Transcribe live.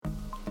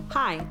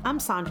Hi, I'm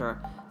Sandra.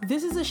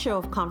 This is a show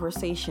of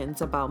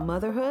conversations about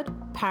motherhood,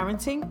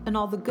 parenting, and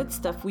all the good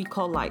stuff we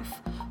call life.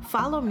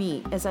 Follow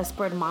me as I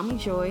spread mommy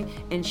joy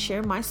and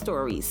share my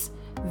stories.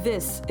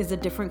 This is a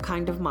different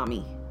kind of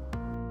mommy.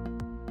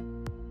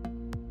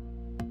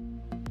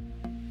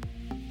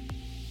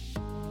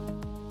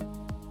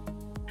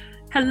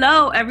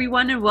 Hello,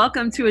 everyone, and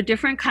welcome to A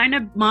Different Kind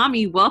of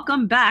Mommy.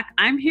 Welcome back.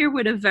 I'm here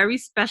with a very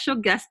special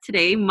guest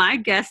today. My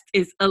guest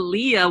is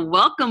Aaliyah.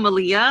 Welcome,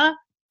 Aaliyah.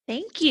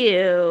 Thank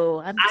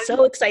you. I'm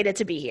so excited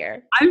to be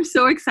here. I'm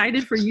so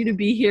excited for you to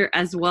be here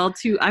as well,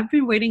 too. I've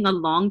been waiting a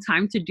long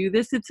time to do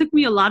this. It took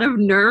me a lot of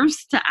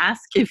nerves to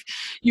ask if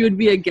you would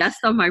be a guest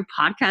on my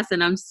podcast,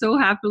 and I'm so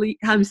happy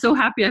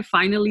I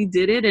finally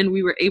did it, and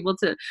we were able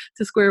to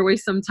square away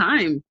some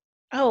time.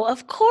 Oh,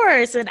 of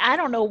course. And I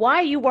don't know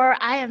why you were.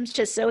 I am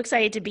just so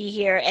excited to be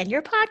here. And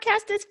your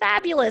podcast is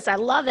fabulous. I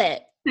love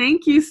it.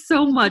 Thank you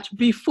so much.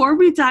 Before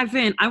we dive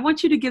in, I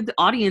want you to give the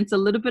audience a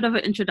little bit of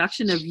an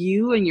introduction of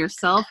you and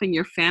yourself and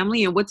your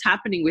family and what's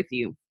happening with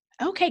you.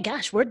 Okay,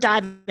 gosh, we're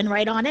diving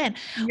right on in.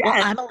 Yes.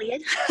 Well, I'm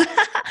Aaliyah.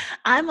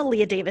 I'm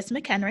Aaliyah Davis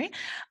McHenry.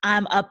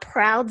 I'm a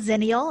proud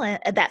Zennial,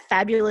 that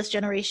fabulous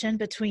generation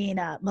between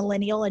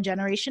Millennial and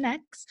Generation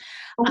X.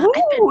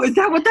 Is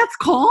that what that's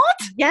called?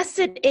 Yes,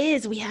 it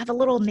is. We have a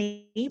little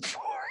name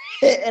for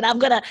it, and I'm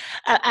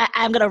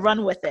gonna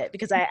run with it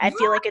because I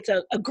feel like it's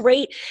a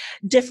great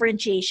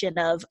differentiation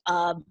of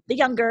the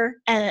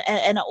younger and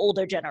an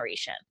older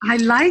generation. I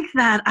like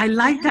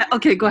that.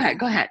 Okay, go ahead.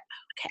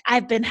 Okay,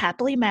 I've been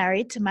happily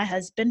married to my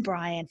husband,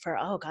 Brian, for,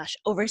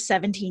 over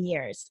 17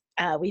 years.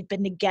 We've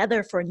been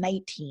together for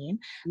 19.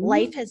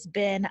 Life has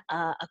been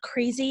a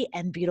crazy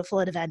and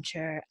beautiful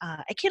adventure.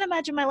 I can't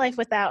imagine my life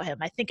without him.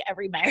 I think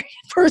every married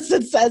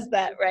person says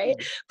that, right?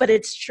 But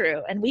it's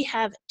true. And we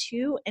have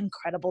two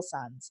incredible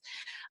sons.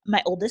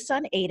 My oldest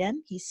son, Aiden,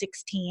 he's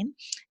 16,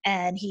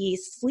 and he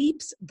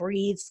sleeps,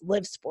 breathes,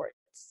 lives sports.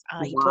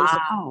 He plays.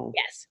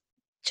 Yes.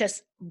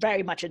 Just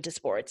very much into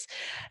sports.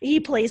 He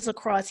plays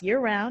lacrosse year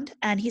round,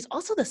 and he's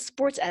also the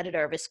sports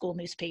editor of his school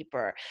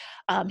newspaper.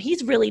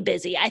 He's really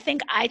busy. I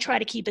think I try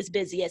to keep as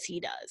busy as he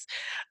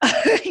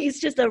does. He's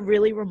just a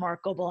really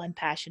remarkable and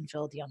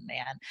passion-filled young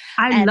man.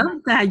 I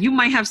love that. You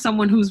might have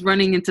someone who's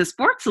running into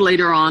sports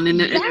later on in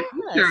the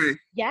future.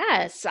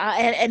 Yes.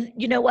 And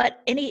you know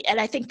what? And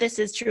I think this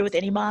is true with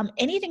any mom,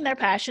 anything they're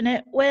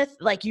passionate with,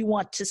 like, you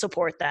want to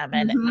support them.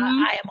 And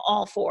I am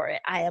all for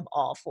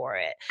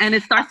it. And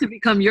it starts to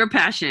become your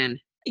passion.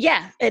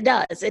 Yeah, it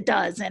does. It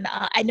does. And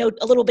I know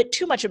a little bit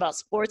too much about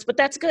sports, but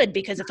that's good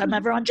because if I'm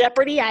ever on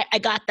Jeopardy, I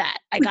got that.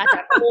 I got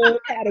that whole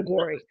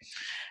category.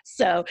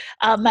 So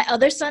my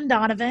other son,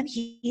 Donovan,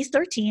 he's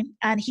 13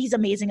 and he's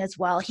amazing as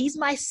well. He's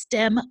my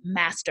STEM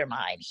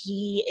mastermind.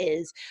 He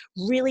is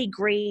really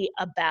great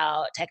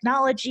about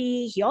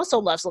technology. He also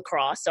loves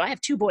lacrosse. So I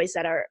have two boys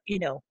that are,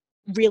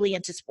 really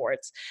into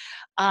sports.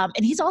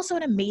 And he's also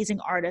an amazing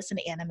artist and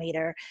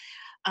animator.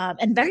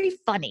 And very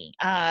funny.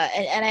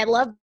 And I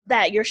love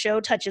that your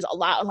show touches a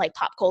lot on like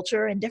pop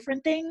culture and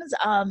different things.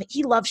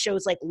 He loves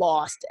shows like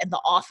Lost and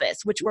The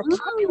Office, which were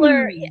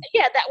popular.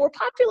 Yeah, that were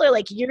popular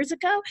like years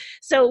ago.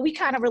 So we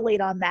kind of relate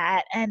on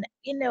that. And,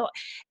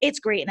 it's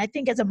great. And I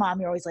think as a mom,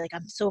 you're always like,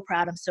 I'm so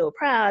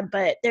proud.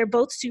 But they're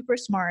both super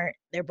smart.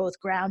 They're both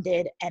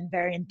grounded and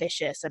very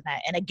ambitious. And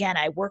again,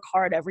 I work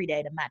hard every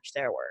day to match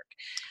their work.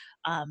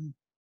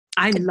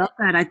 I love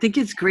that. I think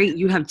it's great.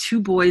 You have two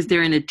boys.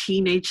 They're in a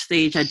teenage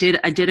stage. I did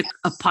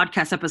a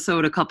podcast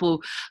episode a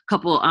couple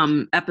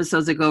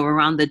episodes ago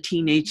around the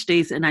teenage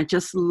days, and I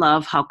just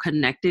love how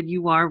connected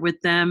you are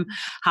with them,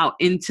 how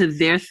into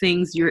their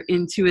things you're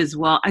into as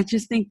well. I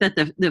just think that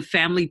the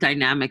family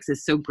dynamics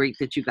is so great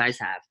that you guys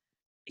have.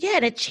 Yeah,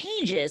 and it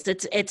changes.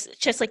 It's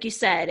just like you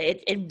said,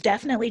 it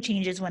definitely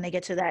changes when they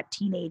get to that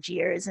teenage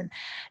years. And,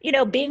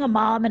 being a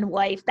mom and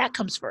wife, that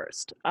comes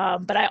first.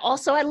 But I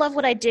love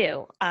what I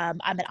do. I'm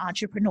an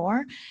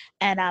entrepreneur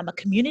and I'm a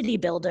community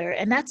builder,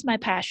 and that's my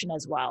passion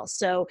as well.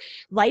 So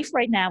life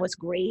right now is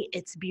great.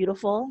 It's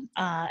beautiful.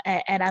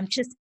 And I'm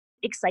just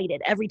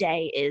excited. Every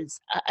day is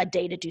a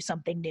day to do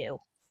something new.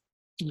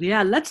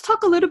 Yeah, let's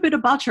talk a little bit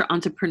about your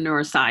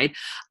entrepreneur side.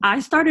 I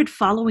started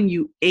following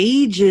you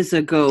ages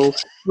ago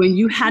when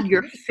you had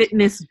your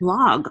fitness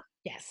blog.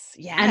 Yes.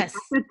 And at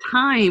the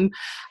time,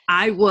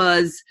 I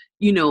was,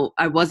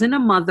 I wasn't a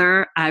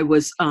mother. I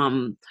was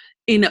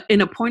in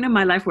a point in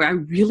my life where I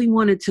really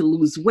wanted to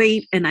lose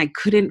weight, and I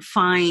couldn't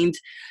find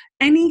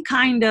any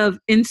kind of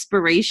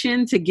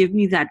inspiration to give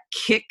me that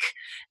kick.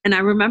 And I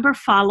remember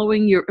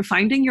finding your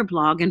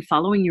blog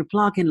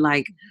and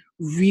like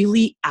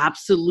really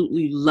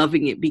absolutely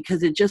loving it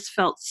because it just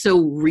felt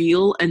so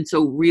real and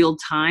so real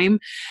time.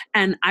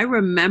 And I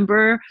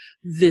remember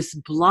this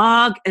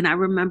blog and I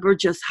remember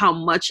just how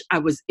much I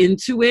was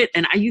into it.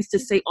 And I used to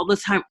say all the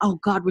time, oh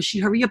God, will she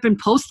hurry up and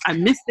post? I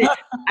missed it.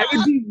 I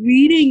would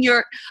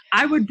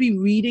be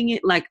reading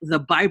it like the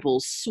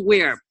Bible,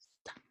 swear.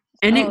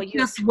 And Oh, it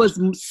just was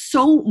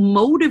so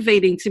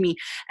motivating to me.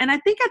 And I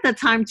think at the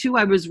time too,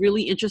 I was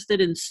really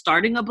interested in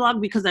starting a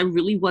blog because I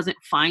really wasn't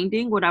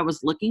finding what I was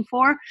looking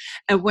for.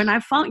 And when I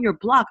found your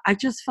blog, I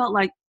just felt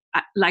like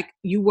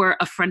you were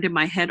a friend in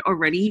my head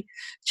already,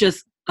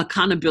 just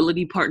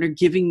accountability partner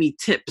giving me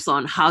tips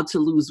on how to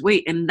lose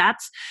weight. And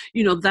that's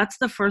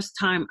the first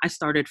time I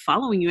started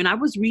following you. And I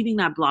was reading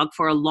that blog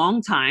for a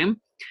long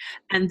time.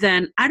 And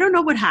then I don't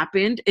know what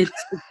happened. It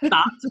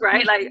stopped,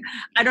 right? Like,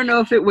 I don't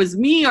know if it was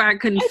me or I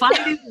couldn't find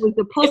it. It was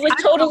the post. It was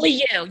totally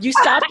you. You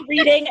stopped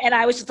reading and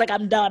I was just like,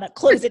 I'm done.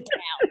 Close it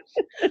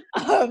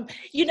down.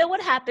 You know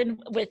what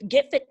happened with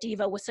Get Fit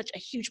Diva was such a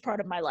huge part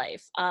of my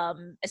life.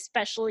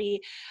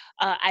 Especially,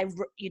 I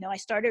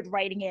started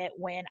writing it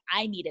when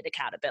I needed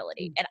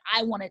accountability and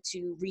I wanted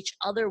to reach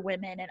other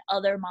women and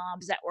other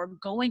moms that were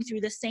going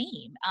through the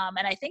same.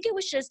 And I think it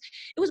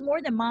was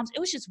more than moms. It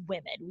was just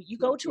women. You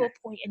go to a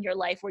point in your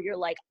life where you're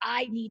like,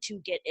 I need to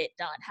get it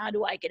done. How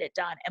do I get it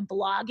done? And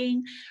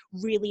blogging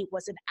really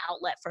was an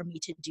outlet for me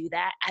to do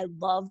that. I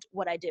loved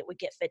what I did with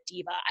Get Fit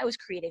Diva. I was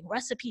creating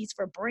recipes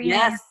for brands.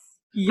 Yes.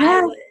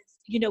 I was,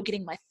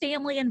 getting my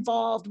family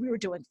involved. We were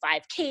doing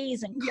 5Ks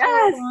and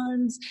car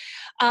runs,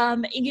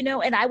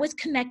 and I was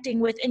connecting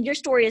with, and your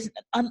story is,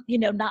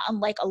 not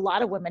unlike a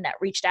lot of women that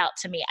reached out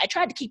to me. I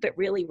tried to keep it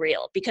really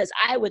real because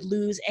I would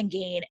lose and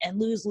gain and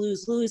lose.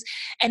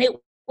 And it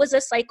was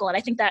a cycle. And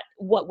I think that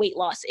what weight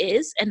loss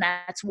is, and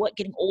that's what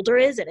getting older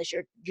is. And as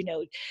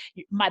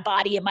my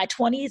body in my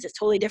 20s is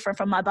totally different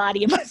from my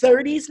body in my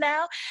 30s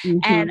now. Mm-hmm.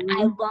 And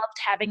I loved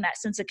having that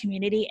sense of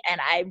community. And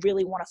I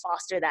really want to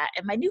foster that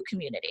in my new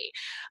community.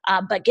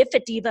 But Get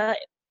Fit Diva,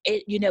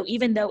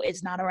 even though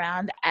it's not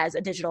around as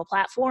a digital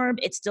platform,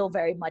 it's still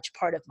very much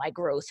part of my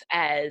growth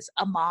as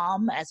a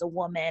mom, as a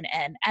woman,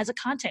 and as a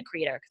content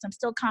creator, because I'm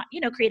still,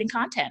 creating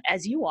content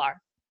as you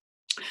are.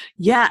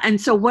 Yeah. And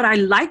so what I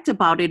liked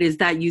about it is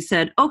that you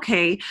said,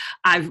 okay,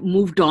 I've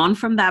moved on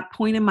from that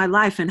point in my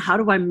life. And how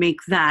do I make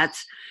that,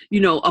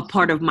 a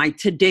part of my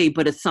today,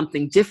 but it's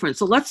something different.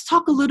 So let's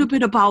talk a little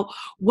bit about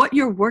what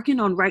you're working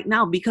on right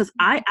now, because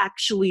I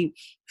actually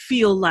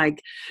feel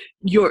like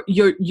your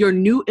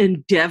new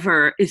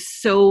endeavor is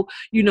so,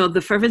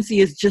 the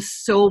fervency is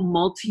just so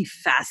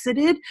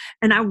multifaceted.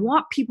 And I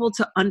want people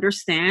to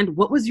understand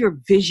what was your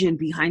vision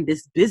behind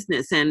this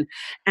business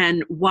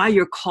and why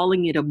you're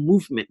calling it a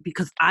movement,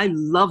 because I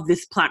love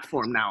this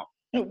platform now.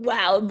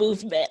 Wow,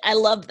 movement. I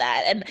love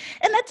that. And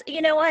that's,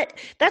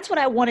 that's what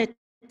I wanted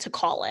to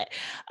call it.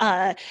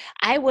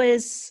 I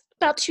was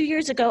about 2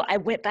 years ago, I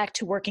went back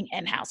to working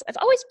in-house. I've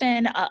always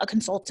been a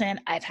consultant.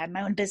 I've had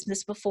my own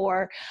business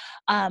before.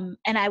 And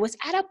I was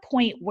at a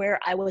point where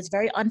I was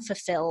very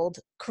unfulfilled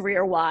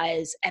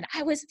career-wise, and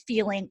I was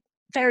feeling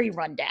very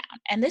run down.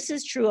 And this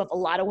is true of a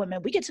lot of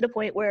women. We get to the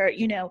point where,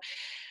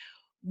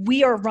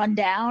 we are run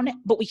down,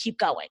 but we keep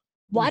going.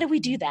 Why do we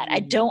do that? I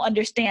don't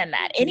understand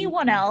that.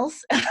 Anyone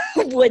else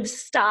would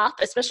stop,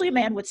 especially a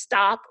man would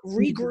stop,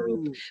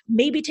 regroup,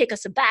 maybe take a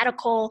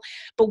sabbatical,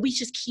 but we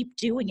just keep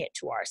doing it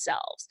to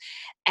ourselves.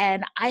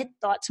 And I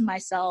thought to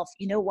myself,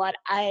 you know what?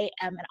 I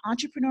am an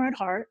entrepreneur at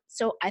heart.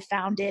 So I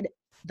founded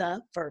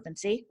The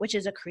Fervency, which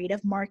is a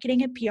creative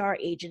marketing and PR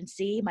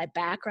agency. My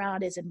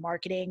background is in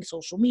marketing,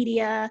 social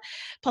media,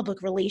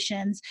 public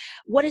relations.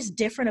 What is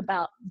different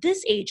about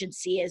this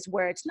agency is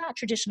where it's not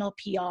traditional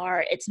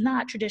PR, it's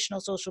not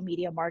traditional social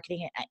media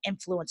marketing and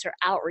influencer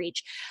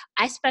outreach.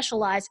 I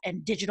specialize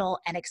in digital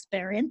and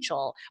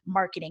experiential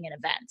marketing and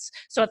events.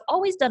 So I've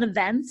always done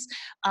events,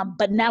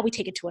 but now we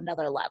take it to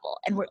another level.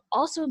 And we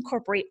also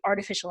incorporate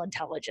artificial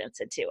intelligence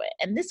into it.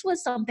 And this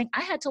was something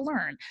I had to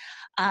learn.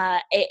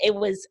 It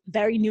was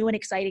very new and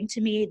exciting to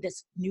me,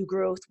 this new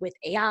growth with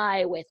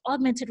AI, with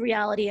augmented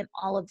reality and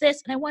all of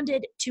this. And I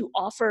wanted to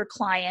offer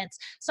clients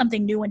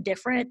something new and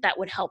different that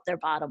would help their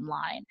bottom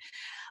line.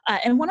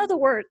 And one of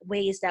the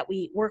ways that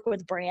we work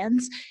with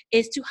brands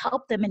is to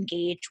help them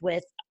engage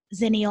with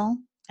Zennial,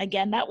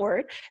 again, that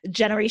word,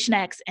 Generation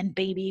X and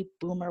baby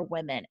boomer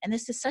women. And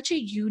this is such a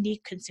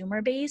unique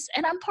consumer base,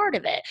 and I'm part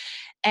of it.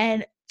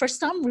 And for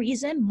some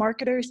reason,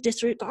 marketers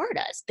disregard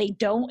us. They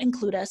don't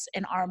include us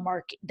in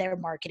their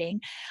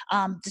marketing,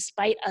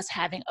 despite us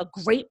having a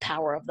great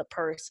power of the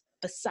purse.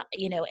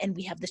 And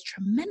we have this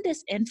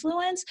tremendous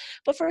influence,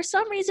 but for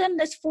some reason,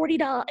 this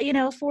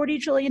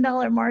 $40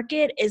 trillion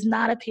market is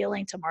not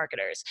appealing to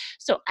marketers.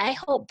 So I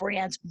hope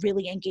brands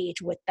really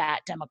engage with that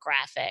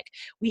demographic.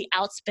 We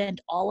outspend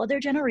all other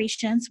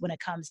generations when it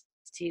comes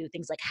to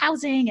things like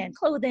housing and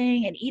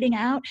clothing and eating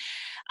out.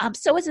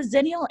 So as a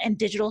Zennial and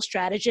digital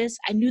strategist,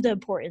 I knew the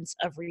importance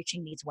of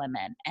reaching these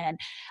women. And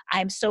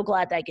I'm so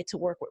glad that I get to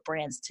work with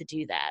brands to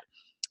do that.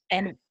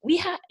 And we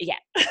have,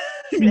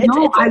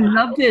 I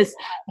love this.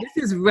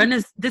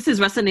 This is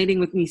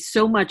resonating with me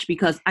so much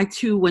because I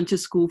too went to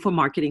school for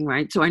marketing,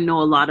 right? So I know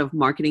a lot of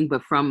marketing,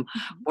 but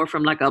more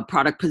from like a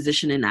product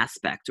positioning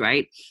aspect,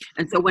 right?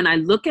 And so when I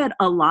look at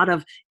a lot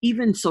of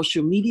even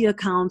social media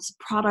accounts,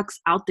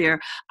 products out there,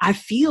 I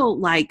feel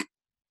like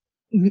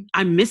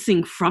I'm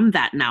missing from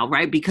that now,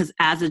 right? Because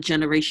as a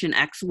Generation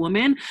X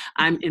woman,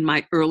 I'm in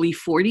my early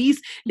 40s.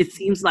 It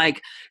seems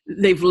like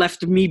they've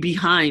left me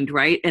behind,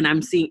 right? And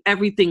I'm seeing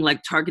everything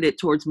like targeted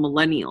towards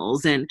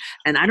millennials, and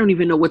I don't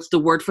even know what's the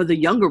word for the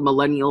younger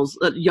millennials,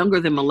 younger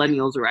than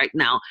millennials right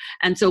now.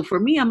 And so for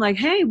me, I'm like,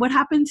 hey, what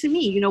happened to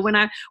me? You know, when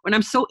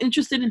I'm so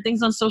interested in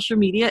things on social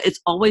media,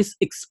 it's always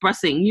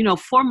expressing, you know,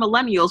 for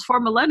millennials,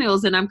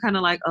 and I'm kind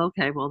of like,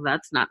 okay, well,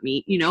 that's not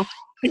me, you know.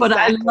 But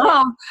Exactly.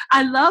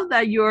 I love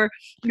that your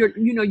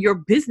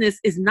business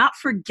is not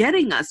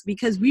forgetting us,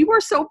 because we were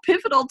so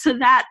pivotal to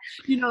that,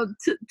 you know,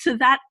 to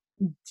that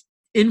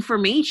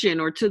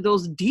information or to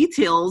those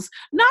details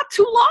not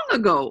too long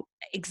ago.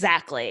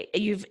 Exactly.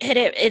 You've hit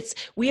it.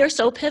 We are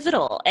so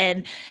pivotal.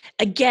 And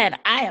again,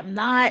 I am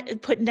not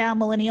putting down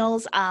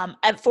millennials.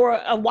 And for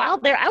a while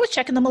there, I was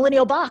checking the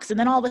millennial box, and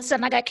then all of a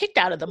sudden I got kicked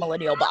out of the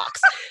millennial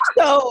box.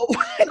 So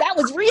that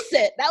was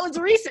recent.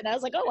 I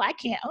was like, oh, I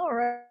can't. All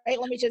right,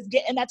 let me just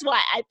get, and that's why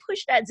I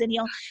pushed that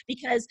Zennial,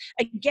 because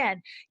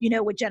again, you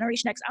know, with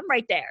Generation X, I'm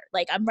right there.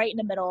 Like, I'm right in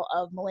the middle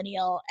of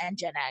millennial and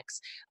Gen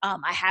X.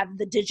 I have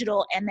the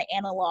digital and the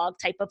analog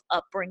type of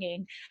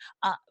upbringing.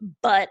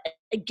 But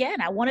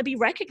again, I want to be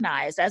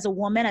recognized as a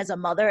woman, as a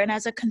mother, and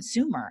as a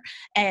consumer.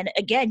 And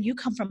again, you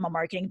come from a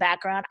marketing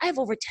background. I have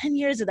over 10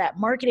 years of that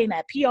marketing,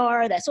 that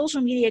PR, that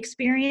social media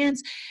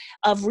experience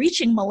of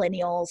reaching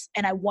millennials.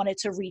 And I wanted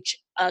to reach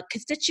a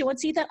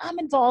constituency that I'm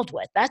involved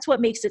with. That's what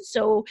makes it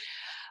so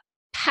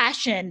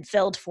passion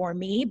filled for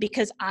me,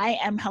 because I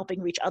am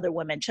helping reach other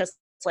women just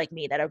like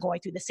me that are going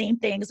through the same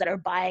things, that are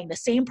buying the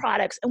same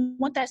products and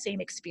want that same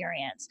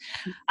experience.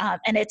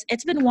 And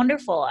it's been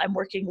wonderful. I'm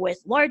working with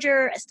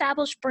larger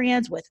established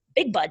brands with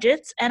big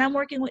budgets, and I'm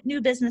working with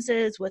new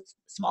businesses with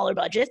smaller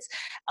budgets,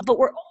 but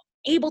we're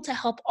able to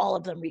help all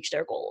of them reach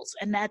their goals.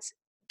 And that's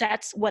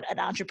what an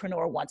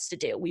entrepreneur wants to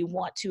do. We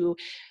want to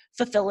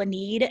fulfill a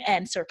need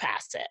and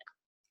surpass it.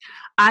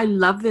 I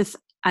love this.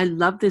 I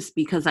love this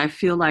because I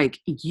feel like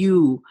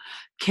you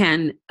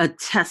can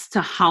attest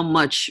to how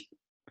much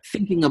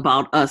thinking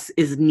about us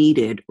is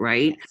needed,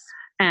 right? Yes.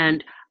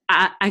 And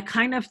I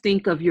kind of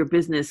think of your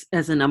business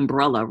as an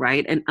umbrella,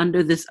 right? And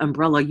under this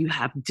umbrella, you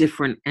have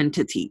different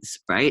entities,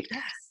 right?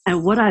 And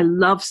Yes. what I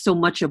love so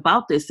much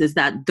about this is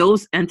that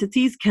those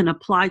entities can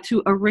apply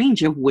to a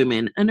range of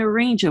women and a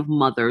range of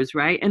mothers,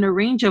 right? And a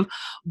range of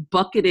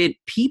bucketed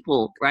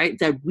people, right?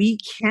 That we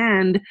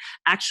can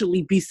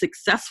actually be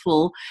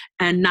successful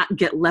and not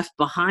get left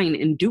behind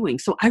in doing.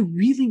 So I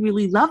really,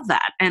 really love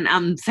that.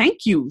 And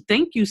thank you.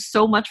 Thank you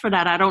so much for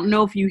that. I don't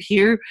know if you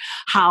hear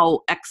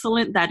how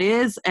excellent that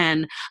is.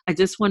 And I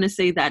just want to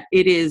say that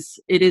it is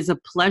a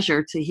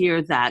pleasure to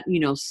hear that,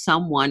 you know,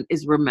 someone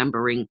is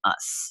remembering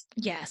us.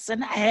 Yes,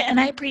 and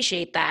I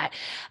appreciate that.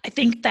 I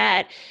think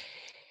that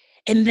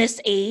in this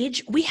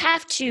age, we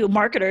have to,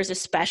 marketers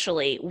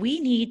especially, we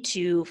need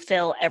to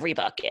fill every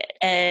bucket.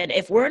 And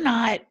if we're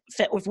not,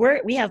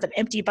 if we have an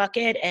empty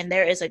bucket and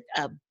there is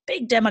a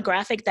big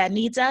demographic that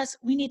needs us,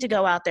 we need to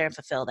go out there and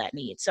fulfill that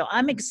need. So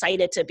I'm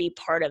excited to be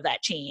part of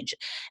that change,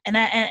 and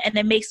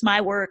it makes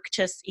my work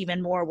just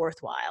even more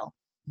worthwhile.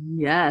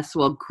 Yes,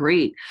 well,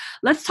 great.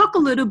 Let's talk a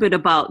little bit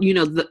about, you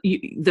know,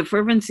 the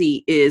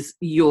Fervency is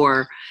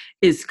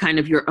kind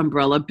of your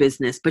umbrella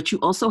business, but you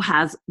also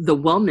has the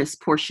wellness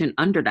portion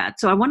under that.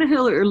 So I want to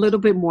hear a little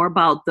bit more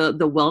about the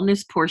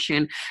wellness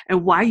portion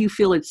and why you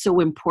feel it's so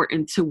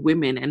important to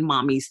women and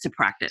mommies to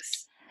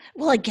practice.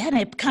 Well, again,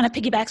 it kind of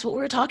piggybacks what we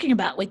were talking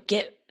about with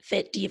Get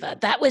Fit Diva.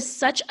 That was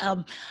such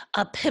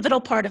a pivotal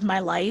part of my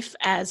life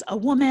as a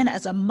woman,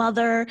 as a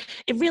mother.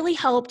 It really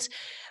helped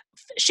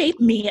shape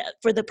me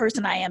for the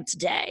person I am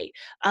today.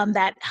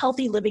 That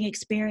healthy living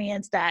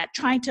experience, that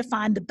trying to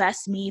find the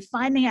best me,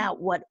 finding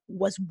out what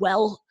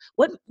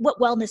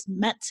wellness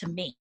meant to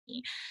me.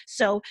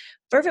 So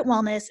Fervent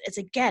Wellness is,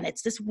 again,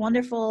 it's this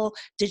wonderful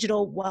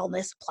digital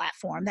wellness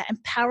platform that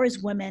empowers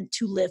women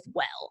to live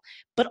well,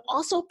 but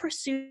also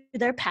pursue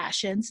their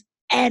passions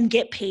and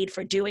get paid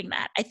for doing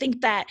that. I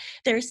think that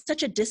there's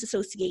such a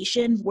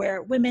disassociation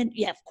where women,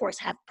 yeah, of course,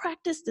 have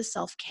practiced the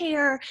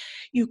self-care.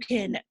 You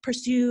can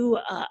pursue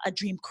a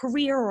dream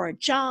career or a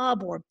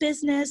job or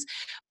business,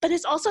 but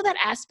it's also that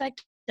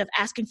aspect of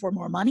asking for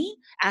more money,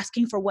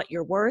 asking for what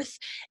you're worth,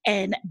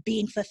 and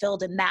being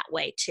fulfilled in that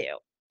way too.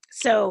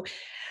 So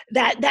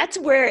that's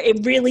where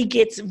it really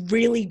gets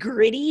really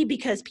gritty,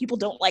 because people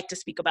don't like to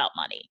speak about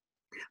money.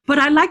 But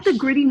I like the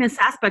grittiness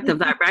aspect of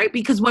that, right?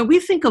 Because when we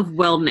think of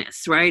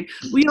wellness, right,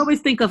 we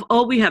always think of,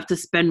 oh, we have to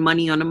spend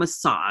money on a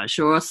massage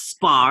or a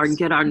spa and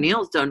get our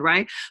nails done,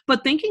 right?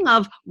 But thinking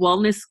of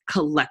wellness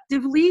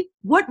collectively,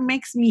 what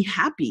makes me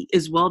happy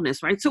is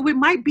wellness, right? So it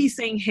might be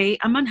saying, hey,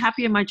 I'm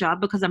unhappy in my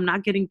job because I'm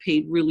not getting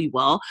paid really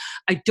well.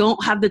 I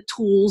don't have the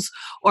tools,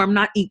 or I'm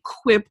not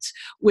equipped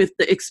with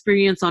the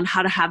experience on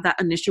how to have that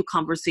initial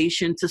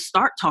conversation to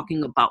start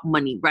talking about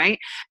money, right?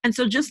 And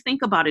so just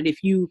think about it.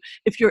 If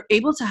you're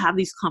able to have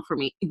these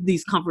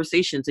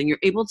conversations, and you're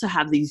able to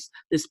have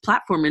this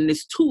platform and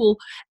this tool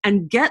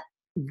and get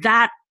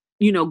that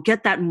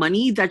get that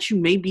money that you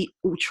may be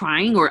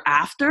trying or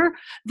after,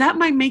 that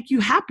might make you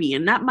happy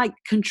and that might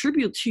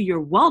contribute to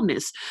your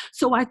wellness.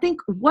 So I think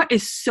what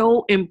is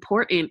so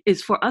important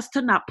is for us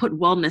to not put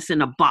wellness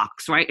in a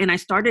box, right? And I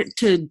started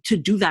to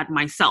do that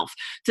myself,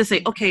 to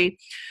say, okay,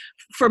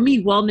 for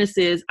me, wellness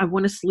is I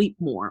want to sleep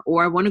more,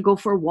 or I want to go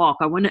for a walk,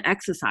 I want to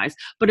exercise.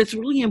 But it's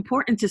really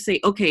important to say,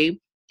 okay,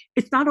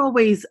 it's not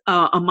always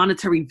a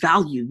monetary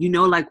value,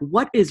 like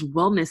what is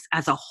wellness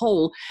as a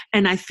whole?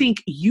 And I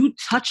think you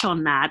touch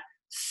on that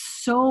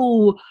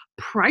so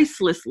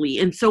pricelessly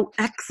and so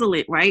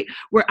excellent, right?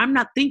 Where I'm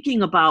not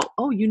thinking about,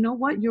 oh, you know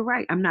what, you're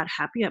right, I'm not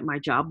happy at my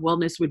job.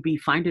 Wellness would be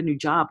find a new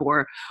job,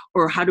 or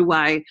how do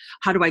I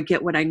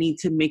get what I need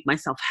to make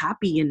myself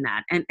happy in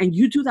that? And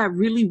you do that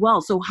really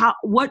well. So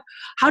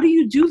how do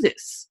you do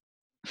this?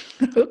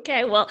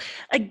 Okay, well,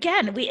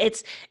 again,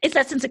 it's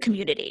that sense of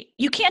community.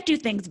 You can't do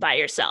things by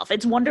yourself.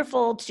 It's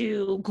wonderful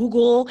to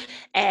Google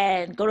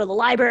and go to the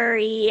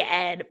library,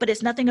 but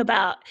it's nothing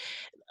about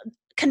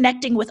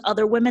connecting with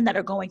other women that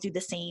are going through the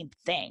same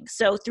thing.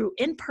 So through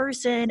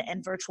in-person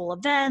and virtual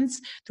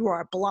events, through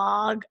our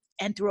blog,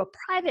 and through a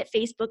private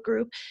Facebook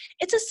group,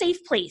 it's a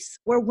safe place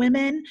where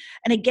women,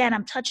 and again,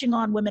 I'm touching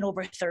on women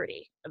over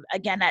 30,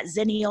 again, that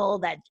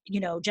Zennial, that,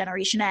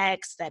 Generation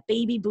X, that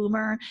baby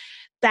boomer,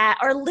 that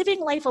are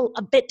living life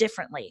a bit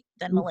differently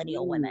than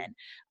millennial women.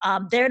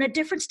 They're in a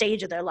different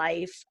stage of their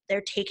life. They're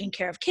taking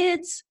care of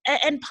kids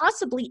and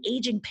possibly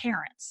aging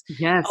parents.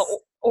 Yes.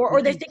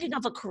 Or they're thinking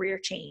of a career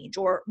change,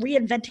 or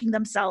reinventing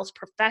themselves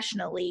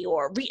professionally,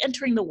 or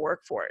re-entering the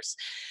workforce.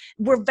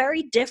 We're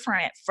very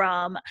different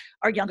from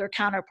our younger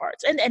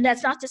counterparts. And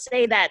that's not to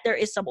say that there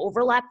is some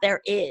overlap.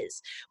 There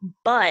is.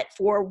 But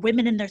for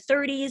women in their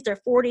 30s, their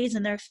 40s,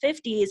 and their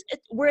 50s,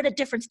 we're at a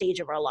different stage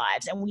of our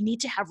lives, and we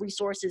need to have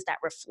resources that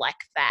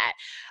reflect that.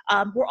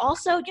 We're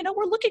also,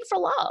 we're looking for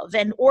love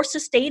or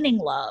sustaining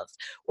love,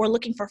 or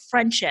looking for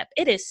friendship.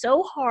 It is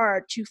so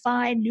hard to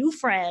find new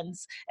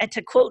friends, and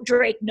to quote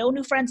Drake, no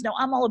new friends. No,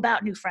 I'm all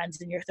about new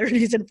friends in your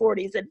 30s and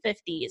 40s and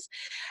 50s.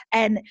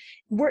 And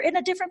we're in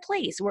a different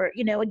place where,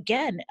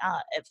 again,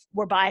 if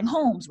we're buying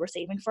homes, we're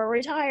saving for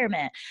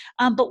retirement.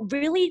 But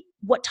really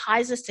what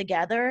ties us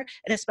together,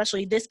 and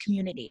especially this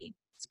community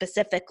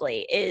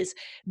specifically, is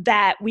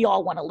that we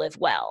all want to live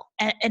well.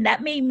 And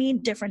that may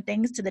mean different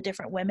things to the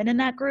different women in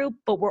that group,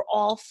 but we're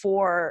all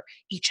for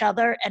each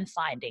other and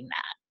finding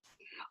that.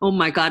 Oh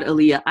my God,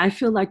 Aaliyah, I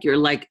feel like you're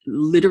like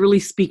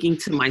literally speaking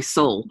to my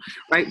soul,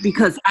 right?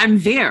 Because I'm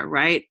there,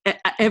 right?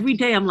 Every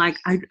day I'm like,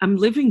 I'm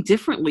living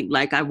differently.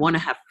 Like I want to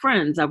have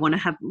friends. I want to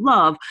have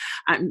love.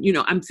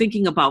 I'm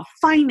thinking about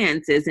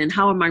finances and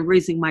how am I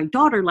raising my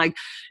daughter?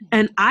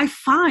 And I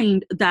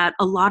find that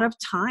a lot of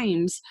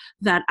times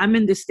that I'm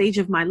in this stage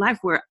of my life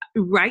where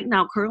right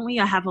now, currently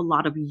I have a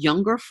lot of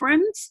younger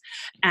friends,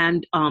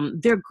 and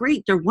they're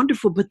great. They're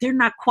wonderful, but they're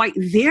not quite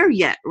there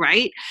yet,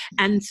 right?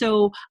 And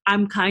so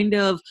I'm kind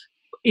of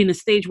in a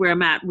stage where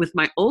I'm at with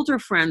my older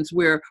friends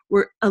where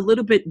we're a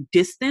little bit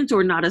distant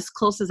or not as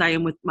close as I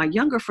am with my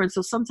younger friends.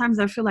 So sometimes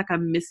I feel like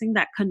I'm missing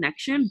that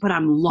connection, but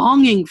I'm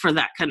longing for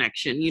that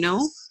connection,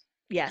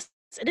 Yes.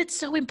 And it's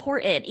so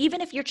important,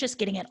 even if you're just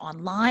getting it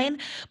online,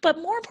 but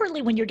more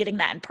importantly, when you're getting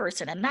that in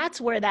person. And that's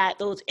where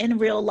those in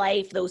real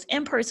life, those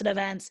in-person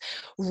events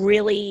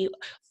really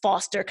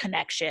foster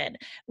connection.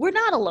 We're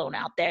not alone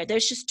out there.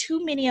 There's just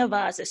too many of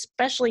us,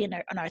 especially in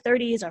our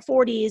 30s, our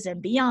 40s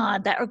and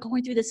beyond, that are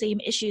going through the same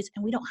issues,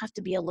 and we don't have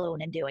to be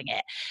alone in doing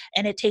it.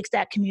 And it takes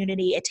that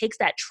community, it takes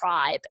that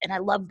tribe. And I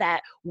love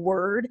that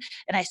word,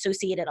 and I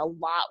associate it a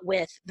lot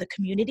with the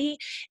community,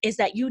 is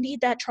that you need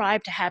that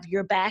tribe to have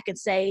your back and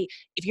say,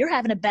 if you're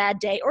having a bad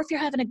day or if you're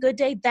having a good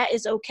day, that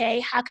is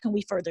okay. How can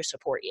we further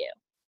support you?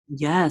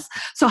 Yes.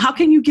 So how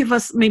can you give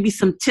us maybe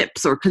some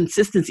tips or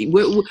consistency?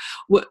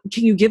 What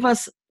can you give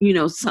us,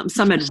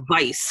 some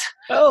advice?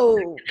 Oh,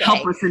 okay.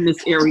 Help us in this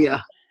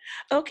area.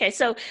 Okay.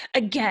 So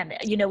again,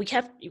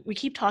 we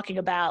keep talking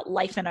about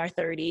life in our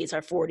 30s, our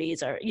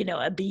 40s,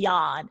 or,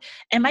 beyond.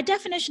 And my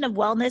definition of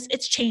wellness,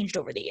 it's changed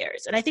over the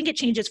years. And I think it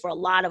changes for a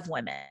lot of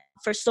women.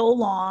 For so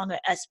long,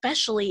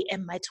 especially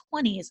in my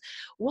 20s,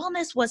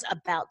 wellness was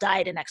about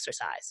diet and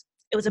exercise.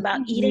 It was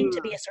about eating to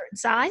be a certain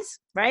size,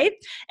 right?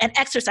 And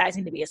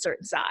exercising to be a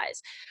certain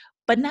size.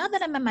 But now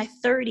that I'm in my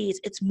 30s,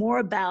 it's more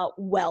about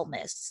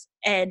wellness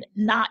and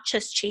not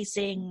just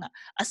chasing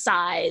a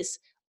size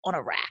on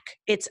a rack.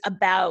 It's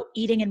about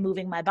eating and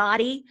moving my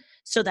body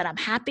so that I'm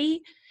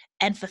happy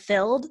and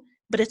fulfilled.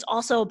 But it's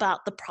also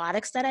about the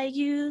products that I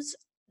use,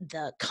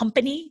 the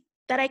company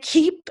that I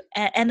keep,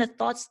 and the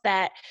thoughts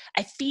that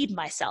I feed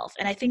myself.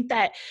 And I think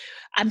that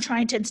I'm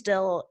trying to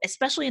instill,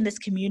 especially in this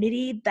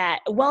community,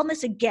 that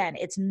wellness, again,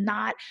 it's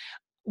not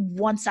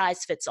one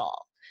size fits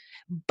all.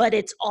 but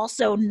it's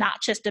also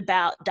not just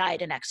about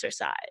diet and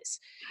exercise.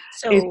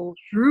 It's So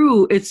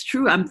true. It's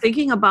true. I'm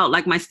thinking about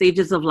like my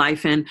stages of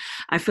life, and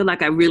I feel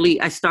like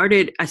I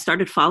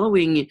started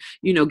following,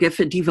 Get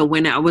Fit Diva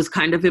when I was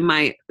kind of in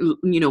my,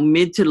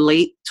 mid to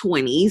late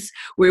 20s,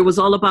 where it was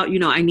all about,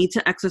 I need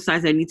to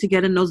exercise, I need to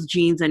get in those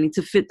jeans, I need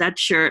to fit that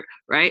shirt,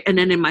 right? And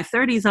then in my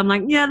 30s, I'm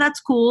like, yeah, that's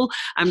cool.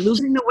 I'm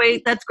losing the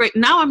weight. That's great.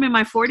 Now I'm in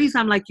my 40s.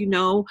 I'm like,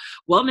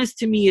 wellness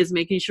to me is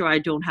making sure I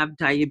don't have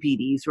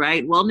diabetes,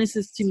 right? Wellness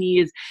is to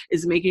me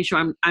is making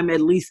sure I'm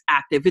at least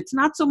active. It's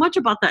not so much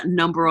about that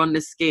number on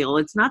the scale.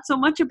 It's not so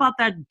much about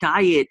that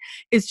diet.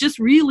 It's just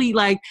really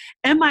like,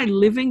 am I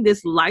living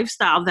this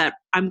lifestyle that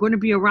I'm going to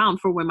be around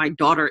for when my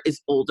daughter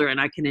is older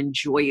and I can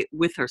enjoy it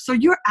with her? So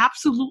you're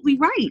absolutely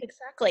right.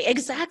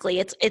 Exactly.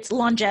 It's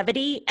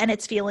longevity and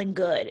it's feeling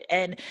good.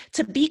 And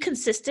to be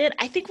consistent,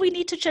 I think we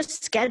need to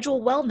just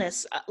schedule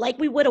wellness like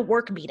we would a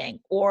work meeting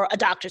or a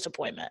doctor's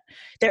appointment.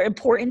 They're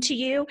important to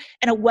you,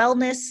 and a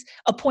wellness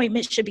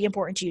appointment should be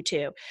important to you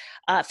too.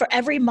 For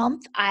every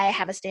month, I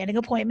have a standing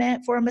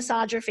appointment for a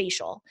massage or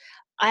facial.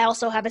 I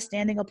also have a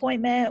standing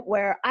appointment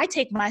where I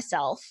take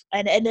myself,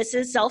 and this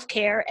is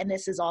self-care and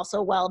this is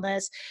also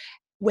wellness,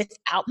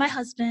 without my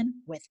husband,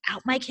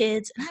 without my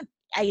kids. And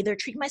I either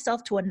treat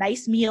myself to a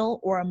nice meal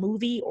or a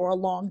movie or a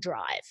long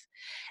drive.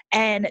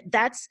 And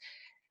that's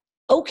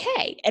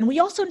okay. And we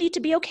also need to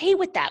be okay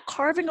with that,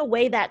 carving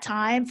away that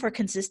time for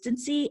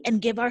consistency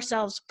and give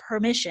ourselves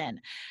permission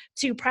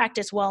to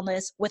practice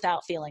wellness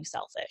without feeling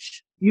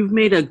selfish. You've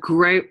made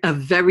a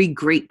very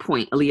great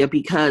point, Aaliyah,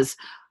 because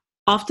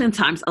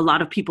oftentimes a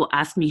lot of people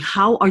ask me,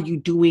 how are you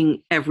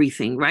doing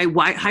everything,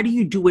 right? How do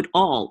you do it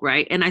all,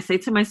 right? And I say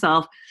to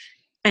myself,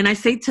 and I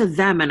say to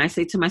them, and I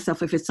say to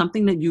myself, if it's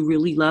something that you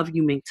really love,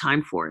 you make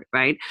time for it,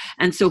 right?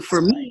 And so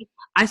for me,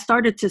 I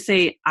started to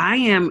say,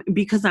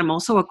 because I'm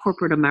also a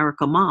corporate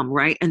America mom,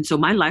 right? And so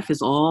my life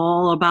is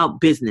all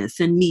about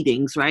business and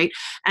meetings, right?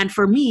 And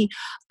for me,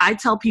 I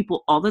tell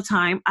people all the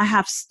time, I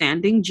have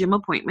standing gym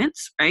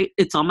appointments, right?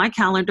 It's on my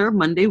calendar,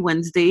 Monday,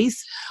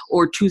 Wednesdays,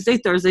 or Tuesday,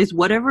 Thursdays,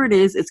 whatever it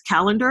is, it's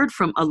calendared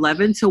from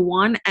 11 to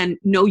 1. And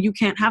no, you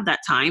can't have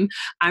that time.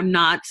 I'm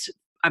not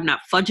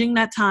fudging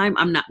that time.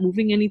 I'm not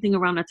moving anything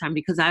around that time,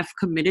 because I've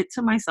committed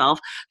to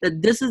myself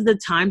that this is the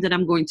time that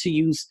I'm going to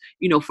use,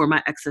 for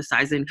my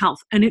exercise and health.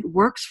 And it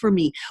works for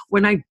me.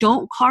 When I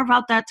don't carve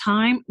out that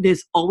time,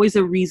 there's always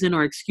a reason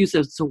or excuse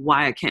as to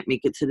why I can't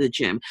make it to the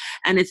gym.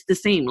 And it's the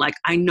same. Like,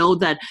 I know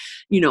that,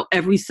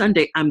 every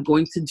Sunday I'm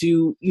going to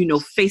do,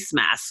 face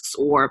masks,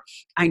 or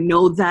I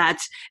know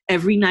that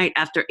every night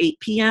after 8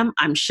 p.m.,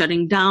 I'm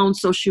shutting down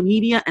social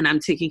media and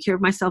I'm taking care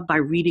of myself by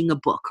reading a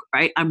book,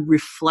 right? I'm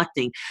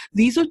reflecting.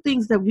 These are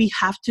things that we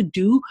have to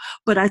do.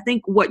 But I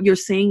think what you're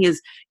saying is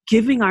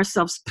giving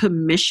ourselves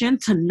permission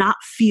to not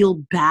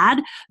feel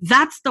bad.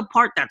 That's the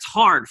part that's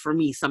hard for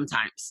me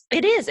sometimes.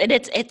 It is, and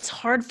it's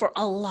hard for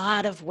a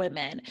lot of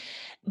women,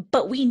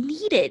 but we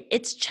need it.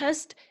 It's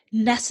just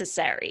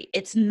necessary.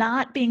 It's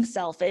not being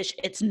selfish.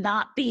 It's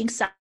not being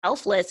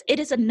selfless. It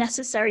is a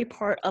necessary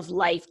part of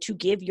life to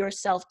give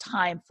yourself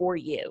time for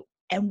you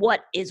and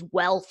what is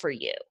well for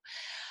you.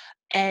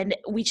 And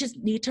we just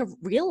need to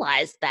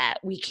realize that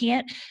we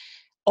can't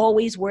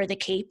always wear the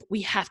cape.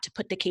 We have to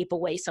put the cape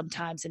away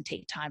sometimes and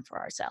take time for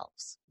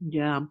ourselves.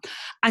 Yeah.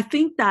 I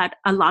think that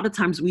a lot of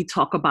times we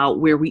talk about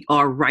where we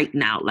are right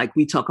now. Like,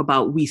 we talk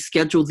about, we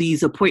schedule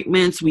these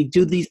appointments, we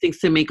do these things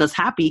to make us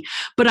happy,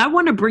 but I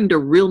want to bring the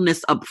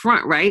realness up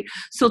front, right?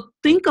 So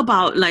think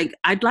about, like,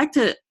 I'd like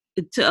to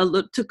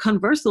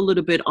converse a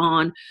little bit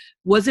on,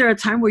 was there a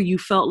time where you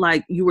felt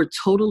like you were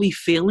totally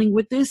failing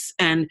with this,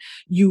 and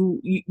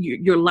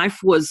your life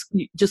was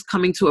just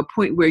coming to a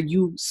point where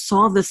you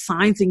saw the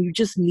signs and you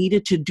just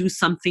needed to do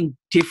something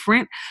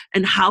different?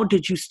 And how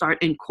did you start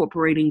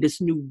incorporating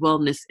this new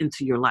wellness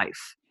into your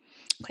life?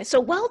 Okay,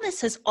 so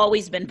wellness has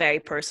always been very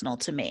personal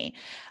to me.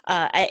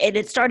 And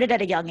it started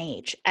at a young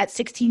age. At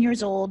 16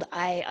 years old,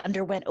 I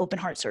underwent open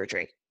heart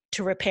surgery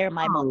to repair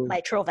my Oh,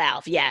 mitral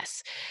valve.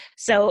 Yes.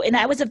 So, and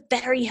I was a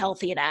very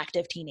healthy and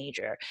active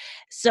teenager.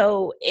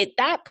 So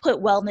that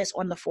put wellness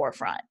on the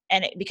forefront.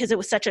 And because it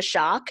was such a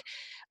shock,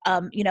 I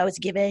was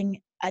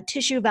giving a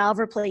tissue valve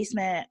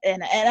replacement,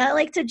 and I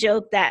like to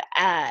joke that,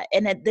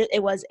 and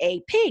it was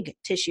a pig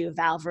tissue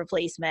valve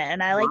replacement.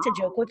 And I like to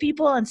joke with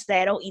people and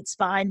say I don't eat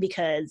spine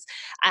because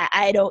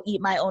I don't eat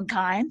my own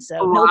kind.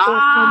 So no pork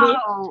for me.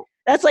 wow.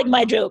 That's like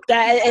my joke.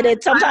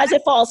 Sometimes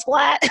it falls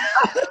flat.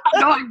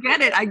 No, I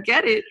get it. I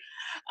get it.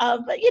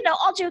 But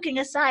all joking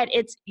aside,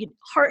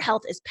 heart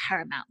health is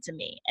paramount to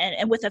me,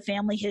 and with a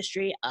family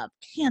history of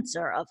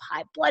cancer, of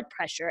high blood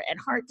pressure, and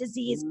heart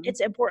disease, Mhm. it's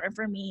important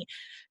for me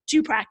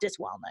to practice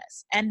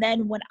wellness. And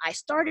then when I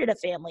started a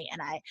family,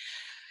 and I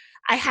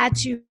had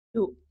to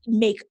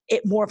make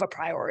it more of a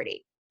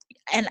priority.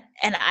 and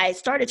I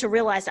started to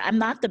realize that I'm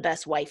not the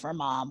best wife or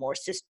mom or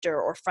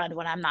sister or friend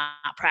when I'm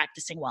not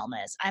practicing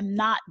wellness. I'm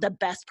not the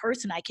best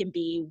person I can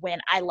be when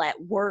I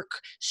let work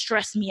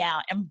stress me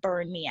out and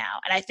burn me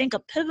out. And I think a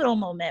pivotal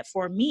moment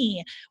for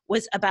me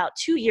was about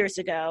 2 years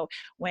ago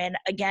when,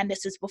 again,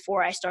 this is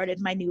before I started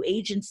my new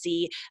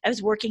agency. I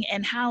was working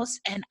in-house,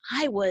 and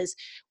I was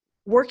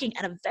working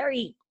at a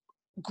very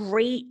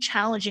great,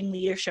 challenging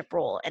leadership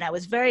role. And I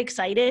was very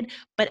excited,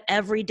 but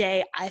every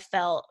day I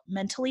felt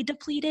mentally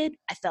depleted.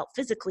 I felt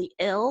physically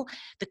ill.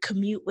 The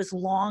commute was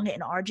long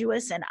and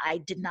arduous, and I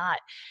did not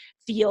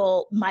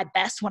feel my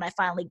best when I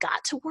finally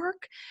got to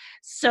work.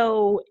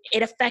 So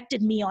it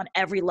affected me on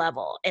every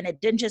level. And it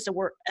didn't just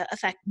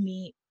affect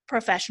me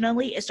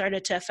professionally, it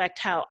started to affect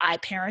how I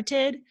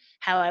parented,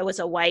 how I was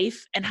a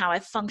wife, and how I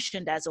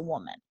functioned as a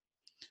woman.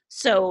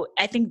 So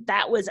I think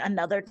that was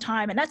another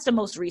time, and that's the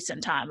most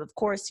recent time. Of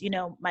course,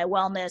 my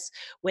wellness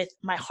with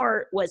my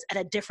heart was at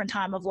a different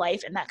time of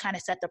life, and that kind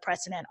of set the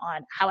precedent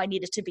on how I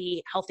needed to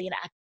be healthy and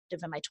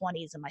active in my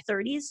 20s and my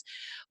 30s.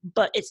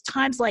 But it's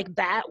times like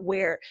that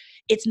where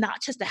it's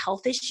not just a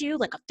health issue,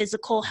 like a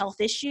physical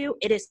health issue.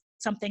 It is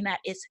something that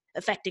is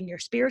affecting your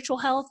spiritual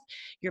health,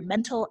 your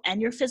mental,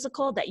 and your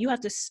physical, that you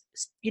have to,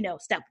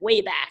 step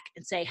way back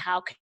and say,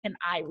 how can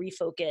I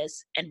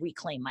refocus and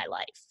reclaim my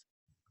life?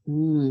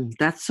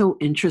 That's so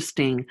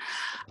interesting.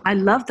 I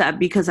love that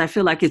because I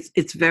feel like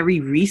it's very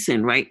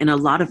recent, right? And a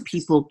lot of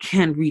people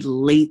can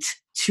relate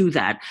to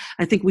that.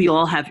 I think we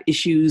all have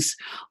issues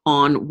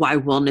on why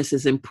wellness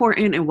is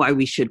important and why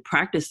we should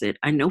practice it.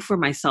 I know for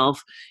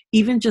myself,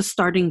 even just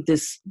starting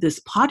this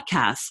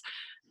podcast,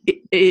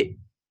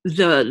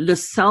 the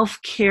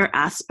self-care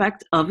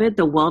aspect of it,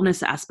 the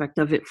wellness aspect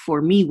of it for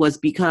me was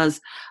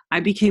because I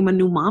became a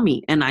new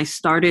mommy and I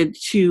started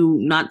to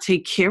not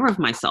take care of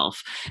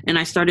myself, and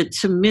I started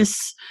to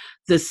miss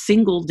the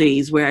single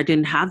days where I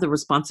didn't have the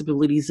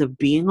responsibilities of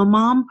being a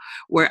mom,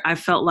 where I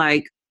felt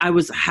like I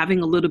was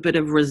having a little bit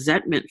of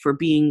resentment for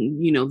being,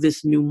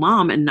 this new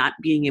mom and not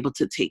being able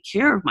to take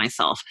care of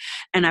myself.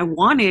 And I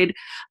wanted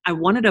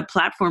a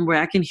platform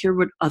where I can hear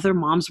what other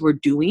moms were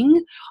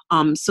doing,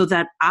 so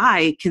that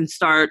I can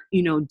start,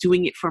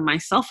 doing it for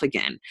myself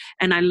again.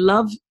 And I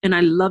love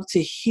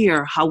to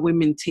hear how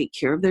women take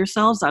care of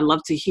themselves. I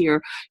love to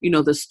hear,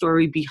 the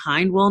story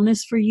behind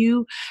wellness for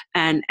you,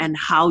 and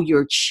how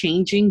you're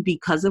changing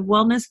because of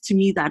wellness. To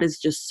me, that is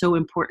just so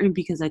important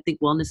because I think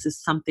wellness is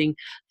something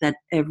that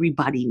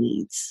everybody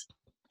needs.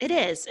 It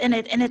is. And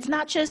it's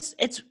not just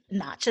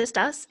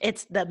us.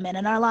 It's the men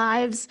in our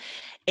lives.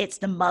 It's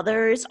the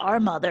mothers, our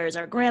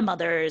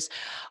grandmothers,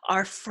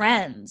 our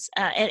friends.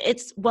 And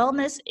it's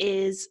wellness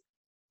is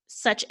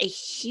such a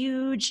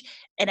huge,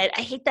 and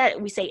I hate that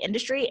we say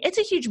industry, it's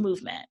a huge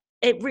movement.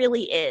 It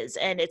really is.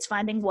 And it's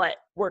finding what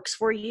works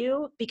for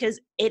you, because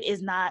it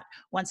is not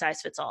one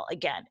size fits all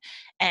again.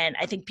 And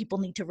I think people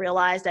need to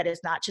realize that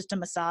it's not just a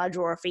massage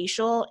or a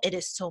facial. It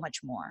is so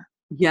much more.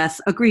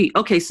 Yes, agree.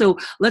 Okay, so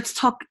let's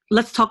talk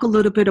a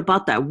little bit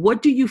about that.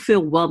 What do you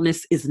feel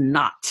wellness is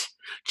not?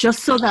 Just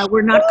so that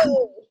we're not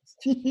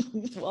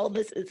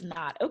Wellness is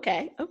not.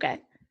 Okay.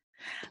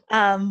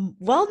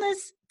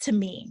 Wellness to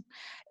me,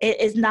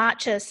 it is not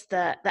just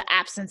the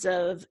absence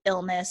of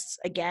illness.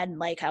 Again,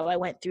 like how I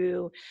went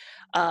through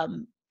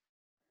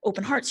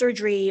open heart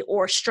surgery,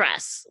 or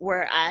stress,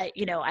 where I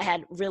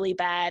had really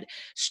bad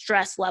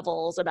stress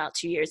levels about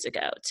 2 years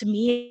ago. To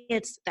me,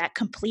 it's that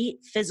complete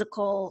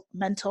physical,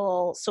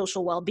 mental,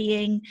 social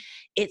well-being.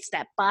 It's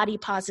that body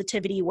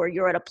positivity where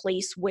you're at a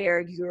place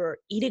where you're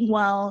eating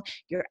well,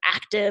 you're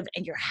active,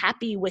 and you're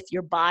happy with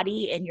your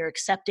body, and you're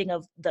accepting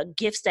of the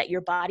gifts that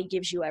your body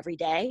gives you every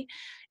day.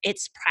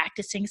 It's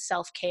practicing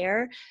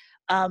self-care.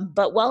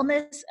 But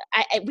wellness,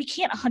 we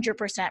can't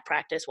 100%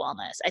 practice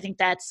wellness. I think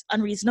that's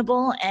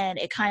unreasonable, and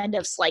it kind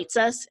of slights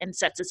us and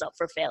sets us up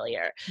for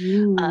failure.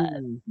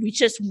 We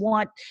just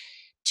want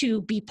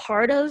to be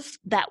part of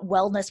that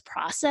wellness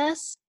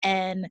process.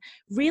 And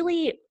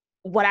really,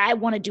 what I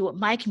want to do with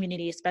my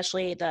community,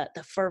 especially the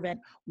fervent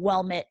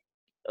wellness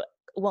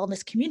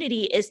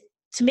community, is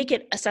to make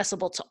it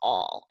accessible to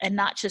all and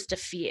not just a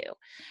few.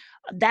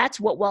 That's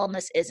what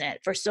wellness isn't.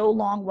 For so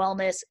long,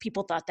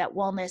 people thought that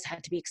wellness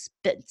had to be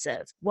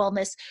expensive.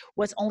 Wellness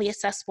was only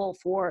accessible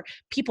for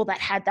people that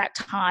had that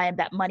time,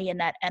 that money, and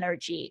that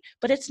energy.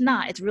 But it's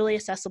not. It's really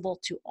accessible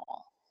to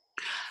all.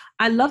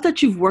 I love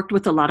that you've worked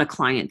with a lot of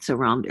clients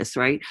around this,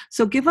 right?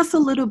 So give us a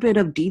little bit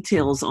of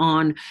details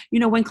on,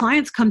 when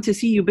clients come to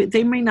see you, but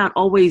they may not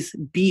always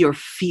be or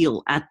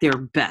feel at their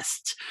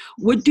best.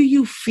 What do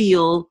you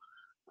feel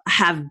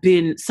have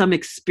been some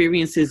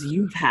experiences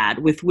you've had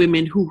with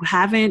women who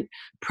haven't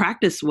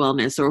practiced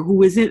wellness or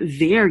who isn't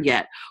there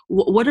yet?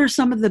 What are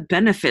some of the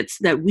benefits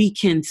that we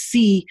can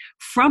see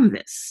from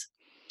this?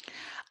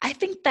 I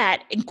think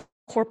that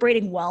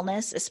incorporating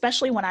wellness,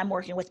 especially when I'm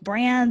working with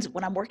brands,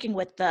 when I'm working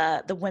with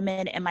the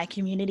women in my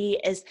community,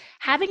 is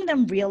having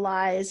them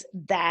realize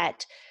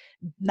that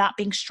not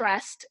being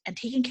stressed and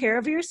taking care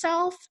of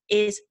yourself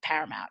is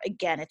paramount.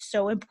 Again, it's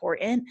so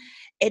important.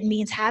 It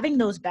means having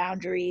those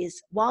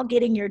boundaries while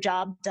getting your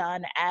job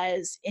done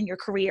as in your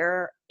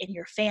career in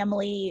your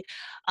family,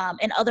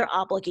 and other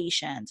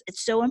obligations.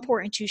 It's so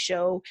important to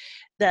show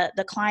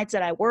the clients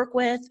that I work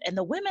with and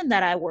the women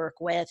that I work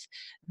with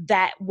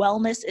that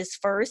wellness is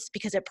first,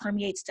 because it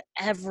permeates to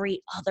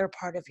every other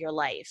part of your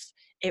life.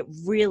 It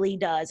really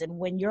does. And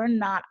when you're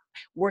not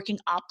working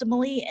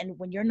optimally and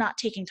when you're not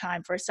taking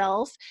time for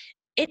self,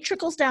 it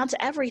trickles down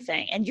to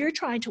everything. And you're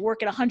trying to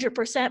work at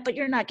 100%, but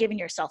you're not giving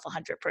yourself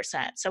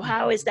 100%. So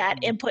how is that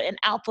input and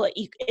output?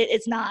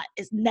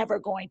 It's never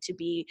going to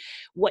be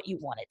what you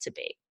want it to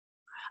be.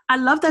 I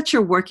love that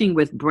you're working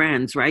with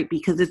brands, right?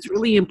 Because it's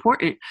really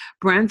important.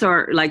 Brands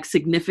are like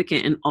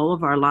significant in all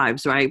of our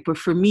lives, right? But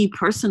for me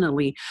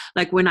personally,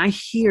 like when I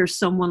hear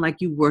someone like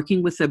you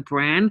working with a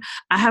brand,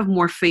 I have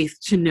more faith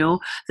to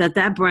know that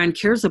that brand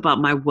cares about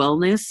my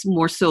wellness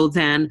more so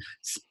than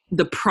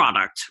the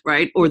product,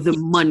 right? Or the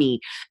money.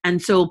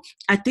 And so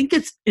I think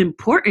it's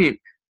important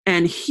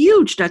and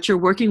huge that you're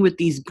working with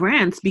these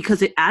brands,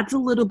 because it adds a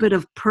little bit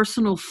of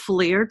personal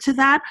flair to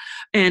that,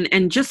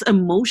 and just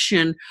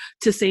emotion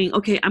to saying,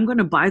 okay, I'm going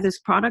to buy this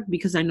product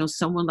because I know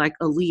someone like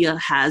Aaliyah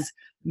has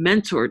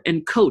mentored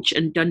and coached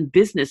and done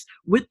business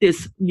with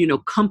this,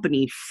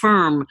 company,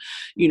 firm,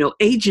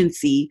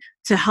 agency,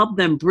 to help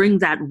them bring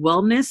that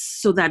wellness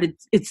so that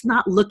it's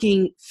not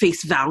looking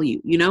face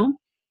value,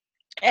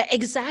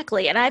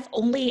 Exactly. And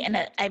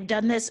I've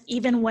done this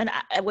even when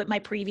with my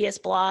previous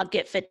blog,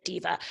 Get Fit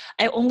Diva.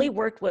 I only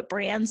worked with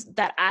brands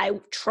that I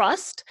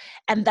trust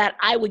and that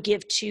I would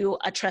give to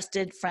a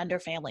trusted friend or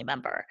family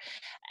member.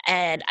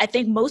 And I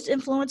think most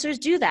influencers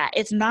do that.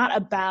 It's not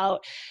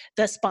about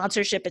the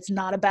sponsorship. It's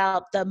not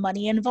about the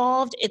money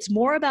involved. It's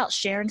more about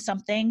sharing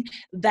something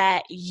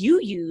that you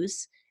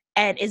use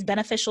and is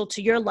beneficial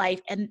to your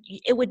life. And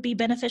it would be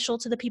beneficial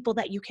to the people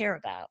that you care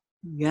about.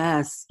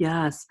 Yes,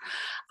 yes.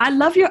 I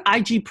love your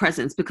IG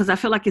presence because I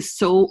feel like it's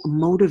so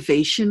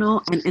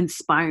motivational and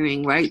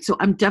inspiring, right? So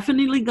I'm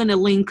definitely going to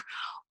link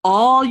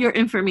all your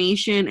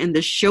information in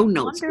the show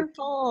notes.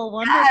 Wonderful,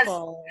 Yes.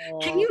 wonderful.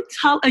 Can you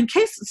tell, in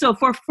case, so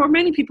for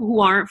many people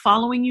who aren't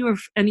following you, or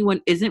if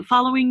anyone isn't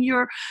following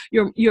your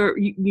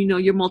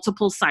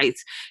multiple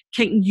sites,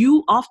 can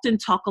you often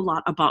talk a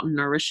lot about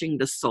nourishing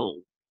the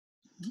soul?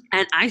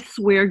 And I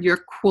swear your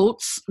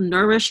quotes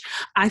nourish.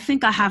 I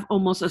think I have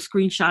almost a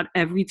screenshot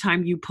every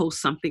time you post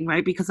something,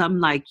 right? Because I'm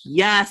like,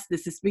 yes,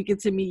 this is speaking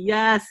to me.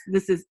 Yes,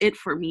 this is it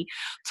for me.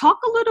 Talk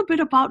a little bit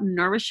about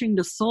nourishing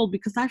the soul,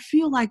 because I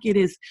feel like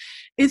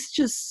it's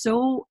just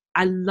so,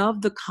 I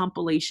love the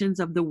compilations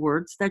of the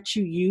words that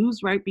you use,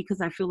 right? Because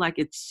I feel like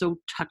it's so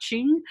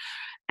touching.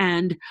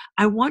 And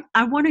I want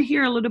to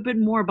hear a little bit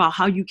more about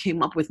how you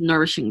came up with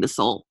nourishing the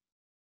soul.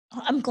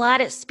 I'm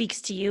glad it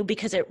speaks to you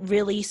because it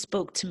really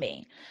spoke to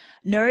me.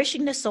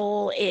 Nourishing the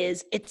soul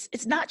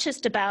it's not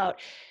just about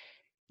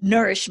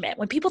nourishment.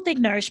 When people think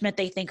nourishment,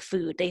 they think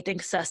food, they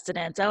think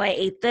sustenance. Oh, I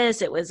ate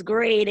this, it was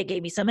great, it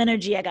gave me some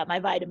energy, I got my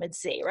vitamin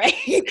C, right?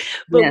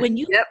 But Yes.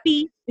 Yep.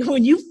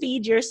 when you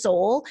feed your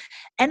soul,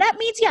 and that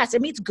means, yes,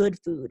 it means good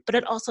food, but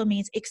it also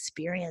means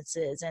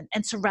experiences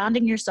and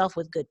surrounding yourself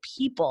with good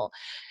people.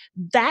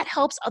 That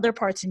helps other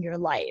parts in your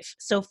life.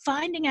 So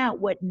finding out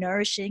what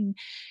nourishing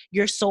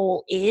your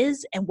soul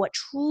is and what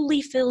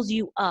truly fills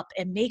you up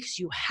and makes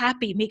you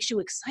happy, makes you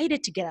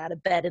excited to get out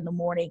of bed in the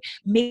morning,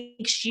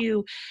 makes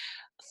you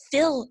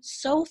feel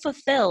so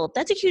fulfilled.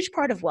 That's a huge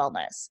part of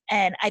wellness.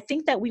 And I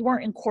think that we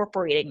weren't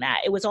incorporating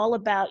that. It was all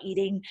about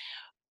eating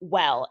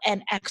well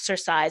and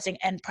exercising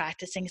and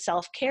practicing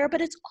self-care,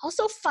 but it's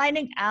also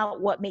finding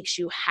out what makes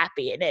you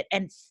happy in it.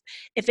 And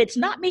if it's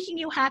not making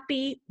you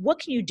happy, what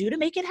can you do to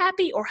make it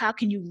happy, or how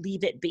can you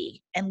leave it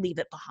be and leave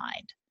it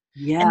behind?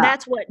 And Yeah.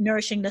 that's what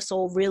nourishing the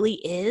soul really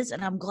is.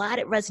 And I'm glad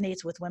it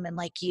resonates with women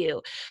like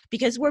you,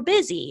 because we're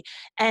busy.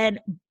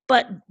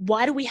 But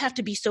why do we have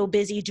to be so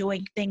busy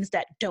doing things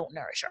that don't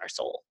nourish our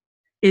soul?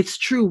 It's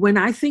true. When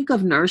I think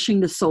of nourishing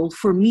the soul,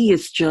 for me,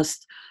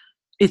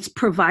 it's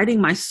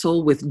providing my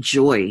soul with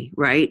joy,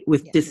 right?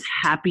 With this Yes.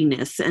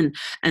 happiness.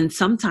 And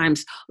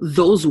sometimes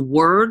those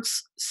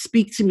words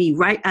speak to me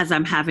right as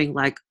I'm having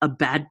like a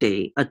bad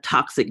day, a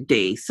toxic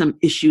day, some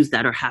issues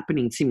that are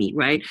happening to me,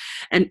 right?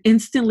 And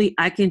instantly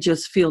I can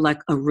just feel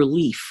like a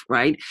relief,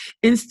 right?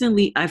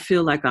 Instantly I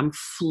feel like I'm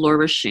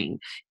flourishing.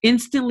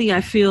 Instantly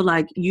I feel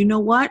like, you know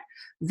what?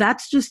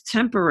 That's just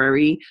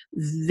temporary.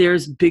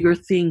 There's bigger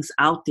things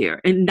out there.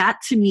 And that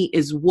to me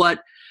is what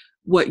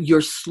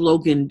your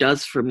slogan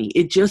does for me.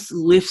 It just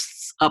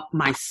lifts up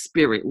my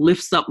spirit,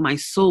 lifts up my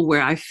soul,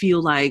 where I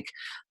feel like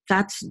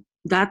that's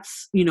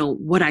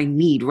what I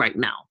need right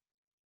now.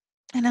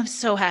 And I'm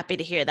so happy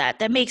to hear that.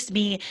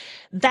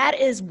 That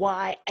is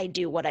why I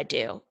do what I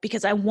do,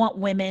 because I want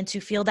women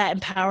to feel that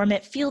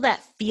empowerment, feel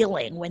that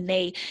feeling when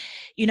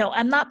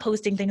I'm not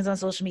posting things on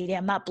social media.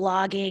 I'm not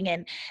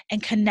blogging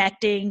and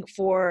connecting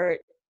for,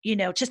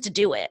 just to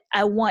do it.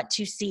 I want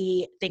to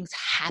see things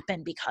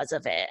happen because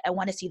of it. I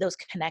want to see those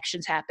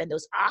connections happen,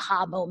 those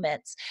aha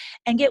moments,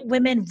 and get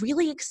women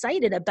really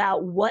excited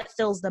about what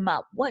fills them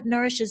up, what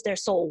nourishes their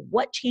soul,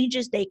 what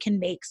changes they can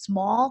make,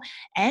 small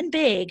and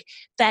big,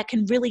 that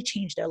can really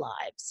change their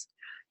lives.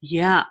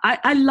 Yeah,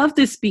 I love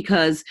this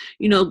because,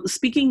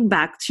 speaking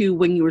back to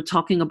when you were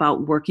talking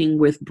about working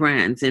with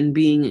brands and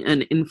being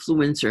an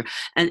influencer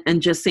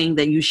and just saying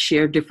that you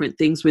share different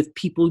things with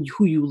people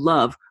who you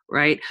love,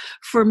 right?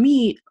 For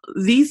me,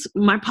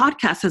 my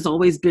podcast has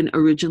always been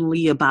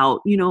originally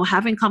about,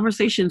 having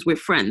conversations with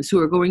friends who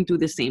are going through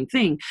the same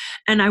thing.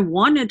 And I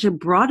wanted to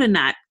broaden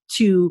that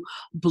to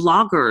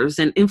bloggers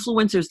and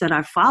influencers that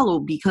I follow,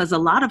 because a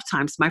lot of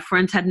times my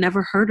friends had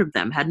never heard of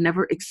them, had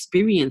never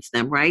experienced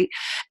them, right?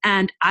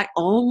 And I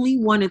only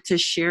wanted to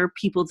share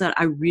people that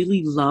I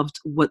really loved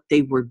what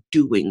they were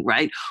doing,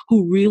 right?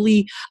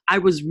 I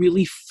was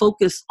really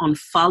focused on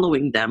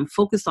following them,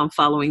 focused on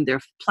following their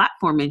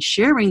platform and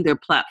sharing their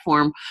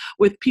platform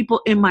with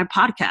people in my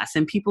podcast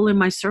and people in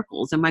my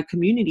circles and my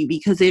community,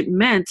 because it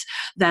meant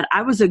that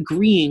I was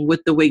agreeing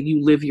with the way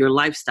you live your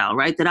lifestyle,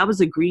 right? That I was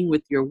agreeing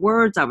with your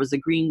words. I was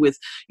agreeing with,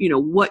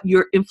 what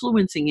you're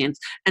influencing in.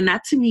 And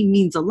that to me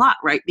means a lot,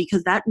 right?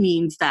 Because that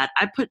means that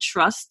I put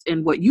trust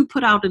in what you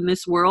put out in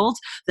this world,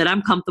 that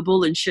I'm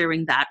comfortable in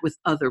sharing that with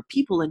other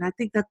people. And I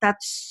think that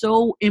that's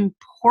so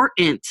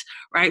important,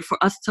 right? For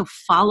us to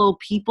follow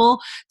people,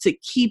 to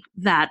keep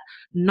that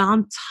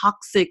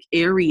non-toxic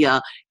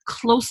area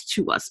close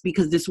to us,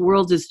 because this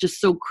world is just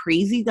so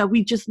crazy that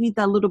we just need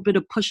that little bit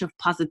of push of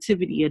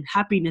positivity and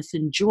happiness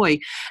and joy.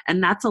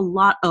 And that's a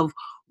lot of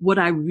what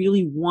I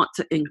really want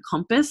to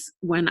encompass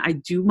when I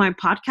do my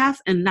podcast.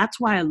 And that's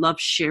why I love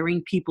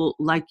sharing people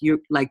like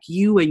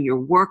you and your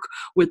work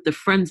with the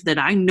friends that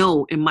I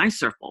know in my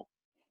circle.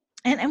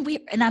 And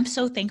I'm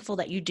so thankful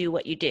that you do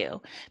what you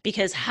do,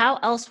 because how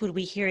else would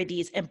we hear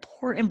these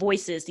important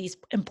voices, these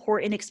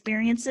important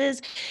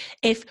experiences,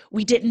 if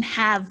we didn't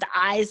have the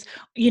eyes,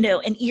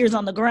 and ears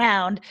on the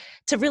ground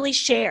to really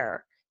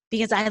share?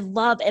 Because I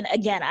love, and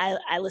again,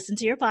 I listened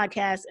to your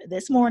podcast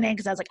this morning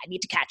because I was like, I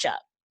need to catch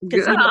up.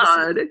 Because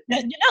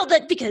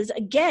that, because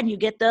again, you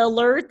get the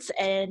alerts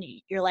and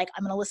you're like,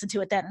 I'm going to listen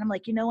to it then. And I'm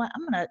like, you know what?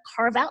 I'm going to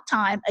carve out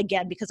time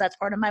again, because that's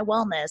part of my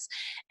wellness,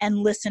 and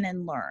listen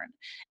and learn.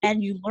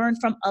 And you learn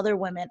from other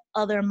women,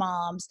 other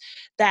moms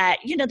that,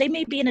 they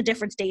may be in a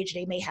different stage.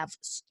 They may have,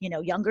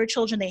 younger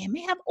children. They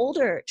may have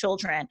older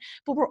children,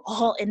 but we're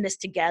all in this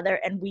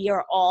together, and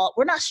we're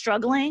not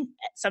struggling.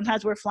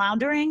 Sometimes we're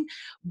floundering,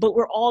 but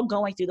we're all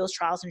going through those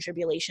trials and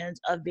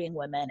tribulations of being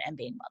women and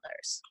being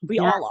mothers. We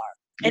all are.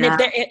 And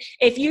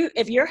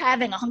if you're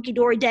having a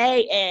hunky-dory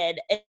day and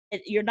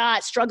you're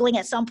not struggling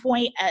at some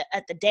point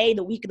at the day,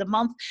 the week, of the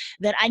month,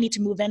 then I need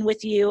to move in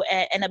with you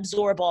and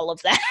absorb all of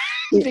that.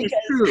 Because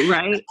it's true,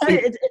 right?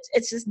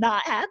 It's just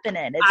not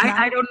happening.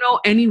 I don't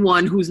know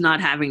anyone who's not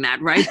having that,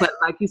 right? But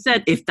like you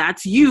said, if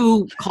that's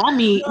you, call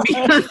me,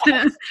 because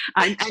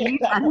I need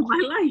that in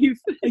my life.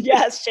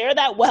 Yes, share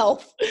that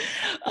wealth.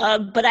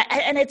 But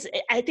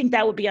I think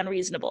that would be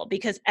unreasonable,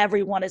 because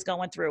everyone is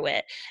going through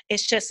it.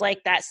 It's just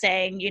like that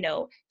saying,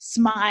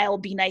 smile,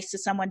 be nice to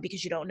someone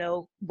because you don't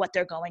know what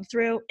they're going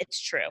through. It's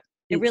true.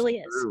 It really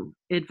is.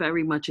 It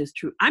very much is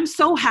true. I'm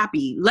so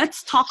happy.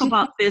 Let's talk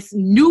about this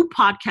new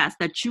podcast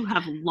that you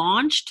have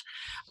launched.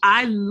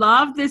 I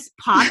love this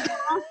podcast.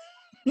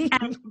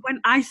 And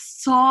when I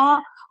saw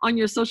on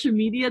your social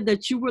media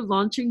that you were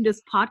launching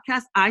this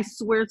podcast, I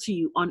swear to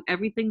you, on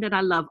everything that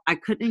I love, I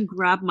couldn't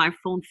grab my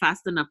phone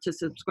fast enough to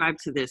subscribe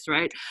to this,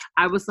 right?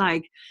 I was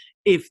like,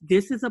 if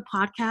this is a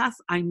podcast,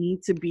 I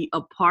need to be a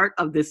part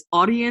of this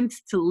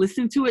audience to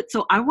listen to it.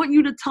 So I want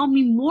you to tell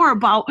me more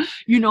about,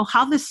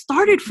 how this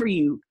started for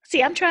you.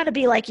 See, I'm trying to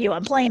be like you.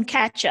 I'm playing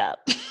catch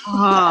up.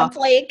 I'm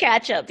playing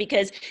catch up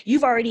because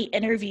you've already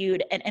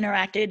interviewed and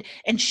interacted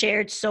and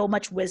shared so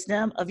much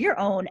wisdom of your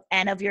own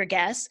and of your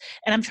guests.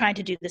 And I'm trying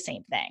to do the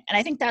same thing. And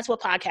I think that's what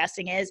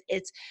podcasting is.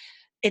 It's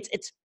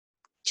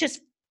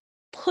just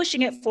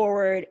pushing it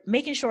forward,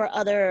 making sure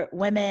other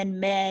women,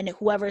 men,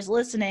 whoever's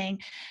listening,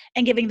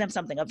 and giving them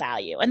something of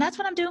value. And that's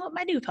what I'm doing with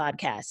my new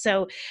podcast.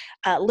 So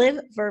Live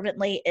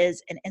Fervently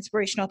is an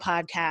inspirational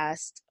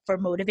podcast for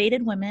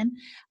motivated women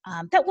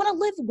that want to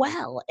live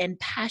well and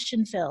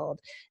passion-filled.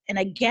 And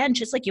again,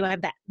 just like you, I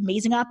have that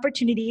amazing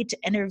opportunity to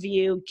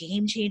interview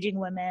game-changing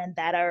women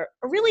that are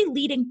really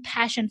leading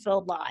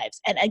passion-filled lives.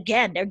 And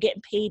again, they're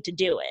getting paid to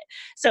do it.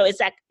 So it's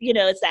that,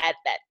 it's that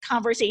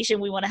conversation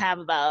we want to have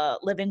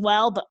about living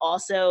well, but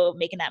also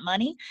making that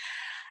money.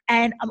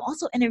 And I'm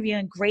also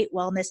interviewing great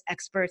wellness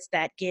experts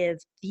that give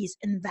these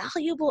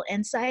invaluable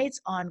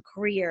insights on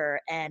career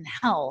and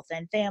health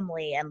and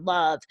family and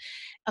love,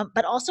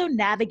 but also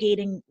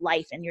navigating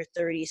life in your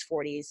 30s,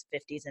 40s,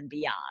 50s, and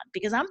beyond.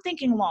 Because I'm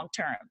thinking long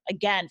term.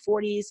 Again,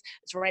 40s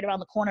is right around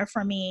the corner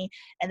for me,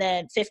 and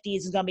then 50s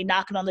is going to be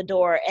knocking on the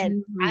door.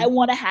 And I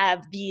want to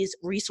have these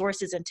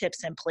resources and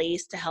tips in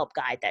place to help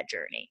guide that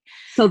journey.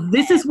 So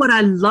this is what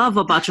I love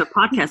about your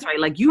podcast, right?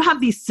 Like, you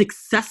have these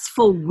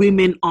successful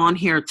women on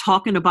here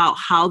talking about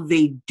how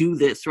they do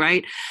this,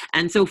 right?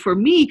 And so for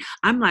me,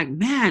 I'm like,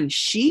 man,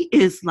 she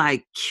is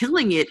like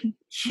killing it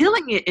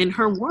in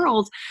her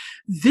world.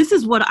 This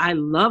is what I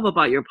love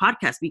about your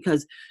podcast,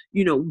 because,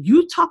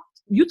 you talk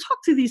you talk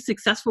to these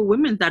successful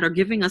women that are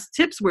giving us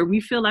tips where we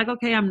feel like,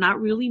 okay, I'm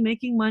not really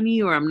making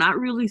money or I'm not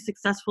really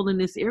successful in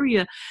this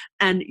area.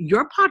 And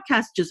your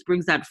podcast just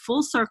brings that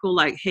full circle,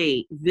 like,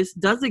 hey, this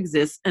does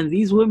exist and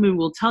these women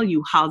will tell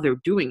you how they're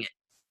doing it.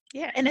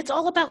 Yeah, and it's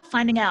all about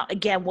finding out,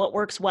 again, what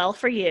works well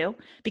for you,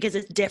 because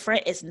it's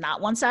different. It's not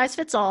one size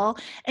fits all.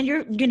 And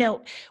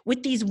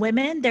with these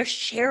women, they're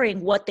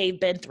sharing what they've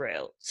been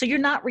through. So you're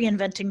not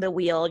reinventing the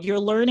wheel. You're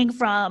learning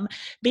from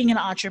being an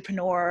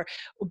entrepreneur,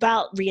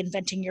 about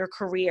reinventing your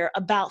career,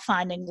 about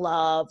finding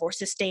love or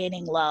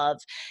sustaining love.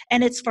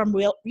 And it's from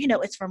real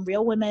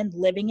women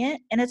living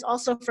it. And it's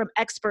also from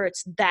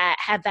experts that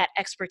have that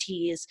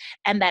expertise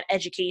and that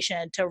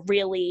education to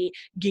really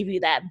give you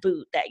that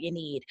boot that you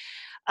need.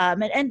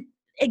 And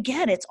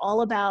again, it's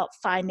all about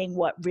finding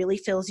what really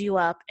fills you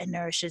up and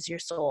nourishes your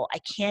soul. I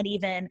can't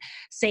even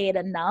say it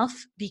enough,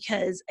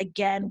 because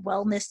again,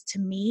 wellness to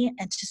me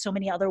and to so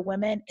many other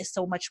women is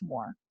so much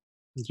more.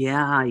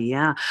 Yeah,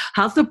 yeah.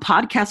 How's the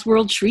podcast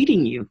world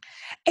treating you?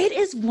 It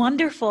is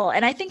wonderful.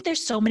 And I think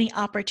there's so many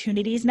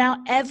opportunities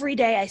now. Every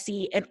day I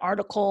see an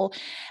article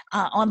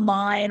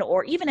online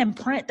or even in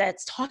print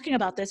that's talking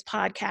about this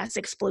podcast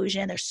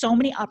explosion. There's so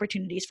many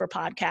opportunities for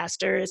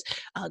podcasters.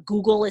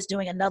 Google is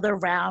doing another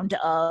round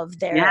of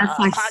their I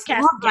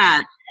podcast. saw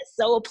that.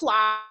 So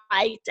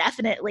apply,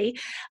 definitely.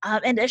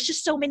 And there's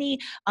just so many,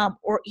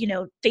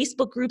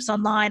 Facebook groups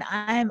online.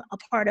 I'm a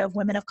part of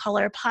Women of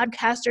Color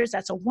Podcasters.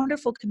 That's a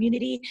wonderful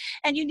community.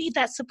 And you need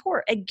that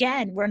support.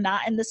 Again, we're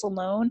not in this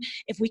alone.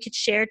 If we could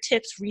share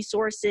tips,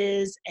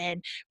 resources,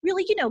 and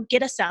really,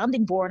 get a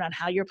sounding board on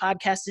how your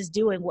podcast is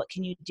doing, what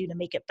can you do to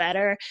make it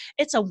better?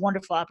 It's a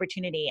wonderful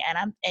opportunity.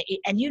 And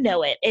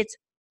it's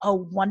a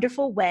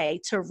wonderful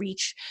way to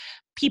reach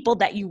people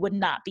that you would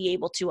not be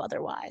able to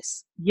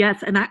otherwise.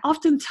 Yes. And I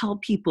often tell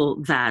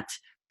people that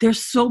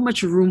there's so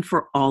much room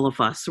for all of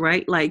us,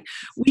 right? Like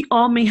we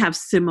all may have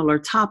similar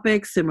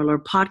topics, similar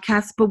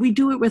podcasts, but we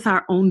do it with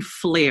our own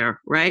flair,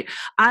 right?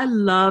 I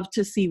love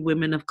to see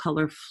women of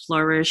color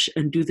flourish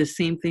and do the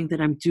same thing that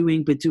I'm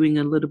doing, but doing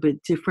a little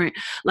bit different.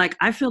 Like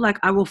I feel like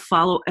I will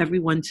follow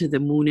everyone to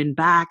the moon and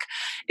back.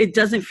 It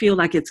doesn't feel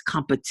like it's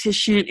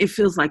competition. It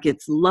feels like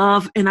it's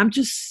love. And I'm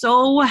just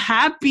so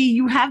happy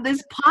you have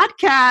this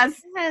podcast.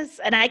 Yes.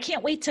 And I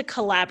can't wait to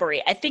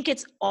collaborate. I think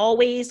it's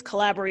always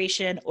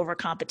collaboration over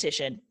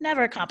competition.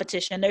 Never a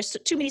competition. There's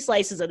too many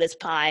slices of this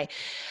pie,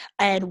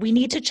 and we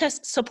need to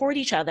just support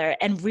each other.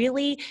 And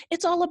really,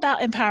 it's all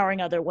about empowering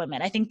other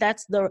women. I think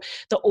that's the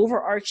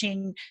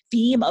overarching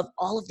theme of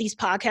all of these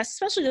podcasts,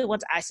 especially the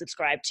ones I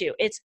subscribe to.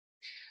 It's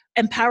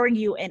empowering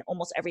you in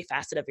almost every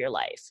facet of your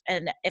life.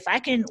 And if I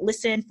can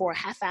listen for a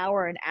half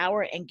hour, an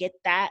hour, and get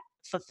that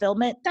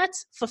fulfillment,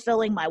 that's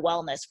fulfilling my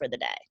wellness for the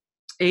day.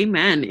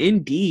 Amen.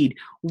 Indeed.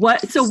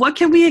 So what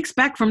can we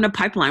expect from the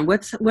pipeline?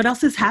 What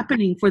else is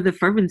happening for the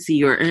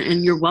Fervency or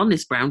in your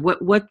wellness brand?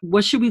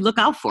 What should we look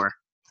out for?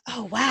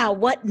 Oh, wow.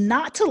 What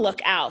not to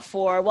look out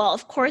for? Well,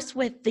 of course,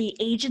 with the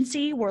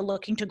agency, we're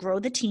looking to grow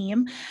the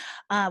team.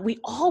 We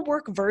all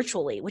work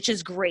virtually, which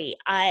is great.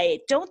 I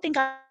don't think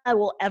I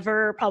will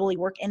ever probably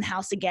work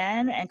in-house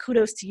again. And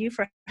kudos to you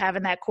for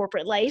having that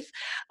corporate life.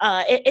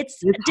 It's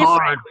different.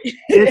 Hard.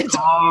 It's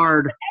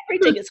hard.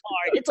 Everything is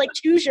hard. It's like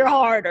choose your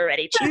hard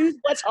already. Choose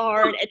what's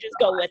hard and just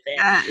go with it.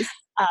 Yes.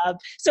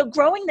 So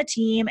growing the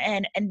team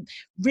and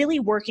really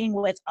working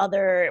with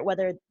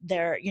whether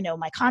they're,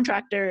 my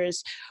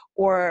contractors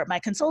or my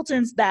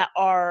consultants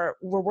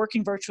we're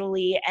working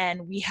virtually,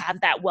 and we have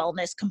that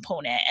wellness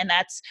component, and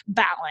that's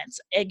balance.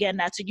 Again,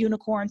 that's a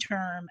unicorn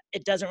term.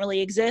 It doesn't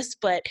really exist,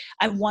 but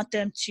I want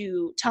them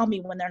to tell me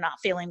when they're not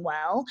feeling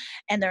well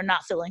and they're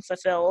not feeling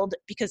fulfilled,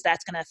 because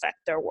that's going to affect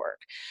their work.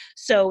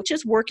 So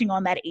just working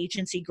on that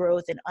agency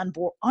growth and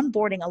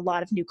onboarding a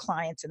lot of new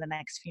clients in the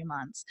next few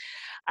months.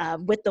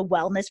 With the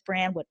wellness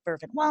brand, with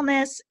Fervent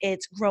Wellness,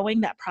 it's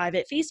growing that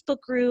private Facebook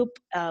group.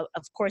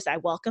 Of course, I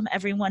welcome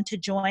everyone to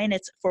join.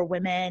 It's for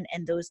women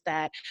and those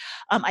that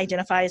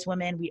identify as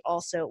women. We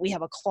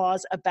have a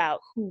clause about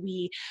who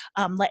we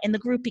let in the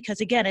group,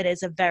 because again, it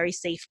is a very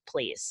safe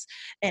place,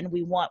 and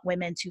we want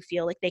women to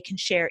feel like they can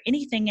share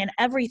anything and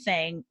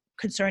everything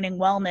concerning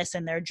wellness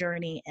and their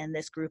journey in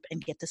this group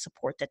and get the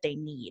support that they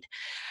need.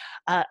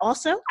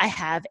 Also, I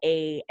have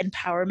a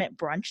empowerment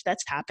brunch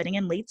that's happening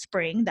in late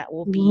spring that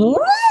will be,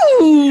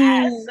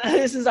 yes,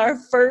 this is our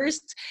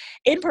first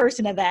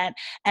in-person event,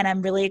 and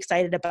I'm really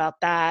excited about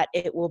that.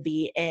 It will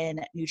be in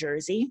New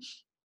Jersey.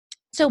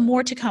 So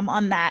more to come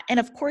on that. And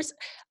of course,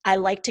 I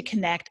like to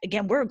connect.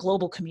 Again, we're a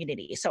global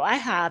community. So I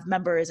have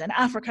members in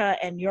Africa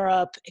and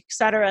Europe, et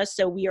cetera.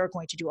 So we are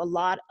going to do a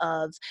lot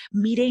of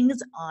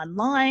meetings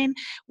online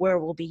where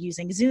we'll be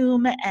using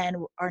Zoom. And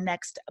our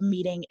next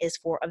meeting is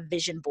for a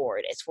vision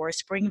board. It's for a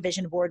spring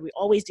vision board. We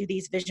always do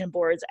these vision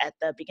boards at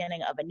the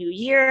beginning of a new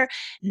year.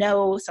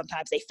 No,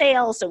 sometimes they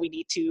fail. So we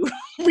need to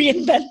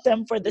reinvent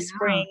them for the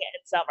spring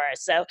and summer.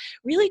 So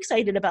really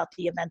excited about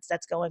the events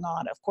that's going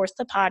on. Of course,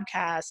 the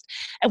podcast.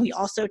 And we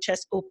also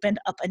just opened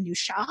up a new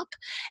shop.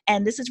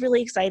 And this is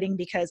really exciting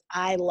because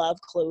I love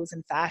clothes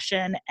and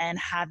fashion, and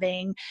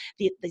having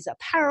these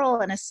apparel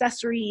and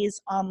accessories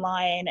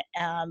online.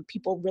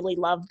 People really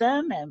love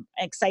them, and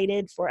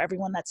excited for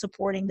everyone that's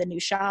supporting the new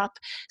shop.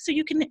 So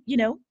you can,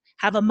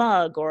 have a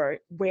mug or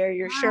wear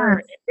your shirt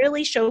and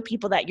really show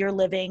people that you're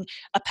living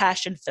a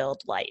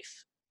passion-filled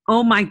life.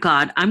 Oh my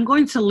God. I'm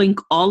going to link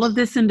all of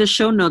this in the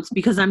show notes,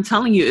 because I'm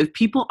telling you, if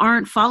people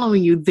aren't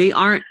following you, they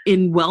aren't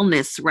in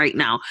wellness right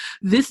now.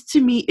 This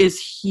to me is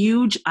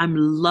huge. I'm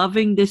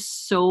loving this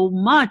so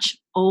much.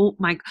 Oh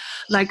my,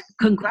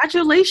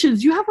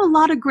 congratulations. You have a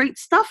lot of great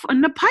stuff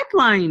in the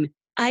pipeline.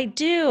 I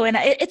do. And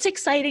it's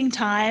exciting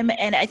time.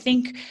 And I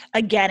think,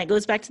 again, it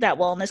goes back to that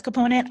wellness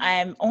component.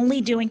 I'm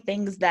only doing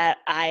things that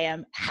I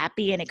am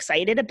happy and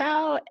excited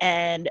about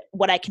and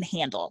what I can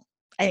handle.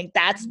 I think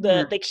that's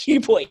the key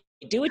point.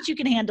 Do what you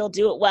can handle,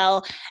 do it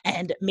well,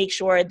 and make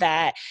sure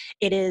that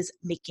it is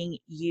making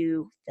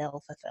you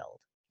feel fulfilled.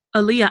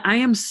 Aaliyah, I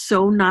am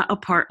so not a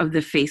part of the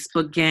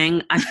Facebook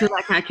gang. I feel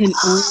like I can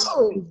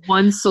only do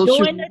one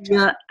social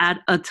media at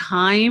a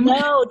time.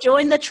 No,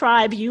 join the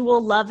tribe. You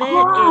will love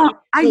it.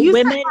 I used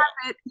to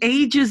have it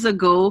ages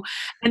ago,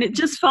 and it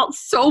just felt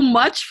so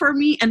much for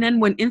me. And then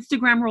when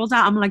Instagram rolls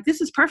out, I'm like,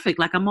 this is perfect.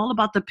 Like, I'm all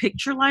about the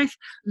picture life.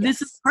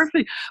 This is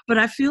perfect. But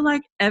I feel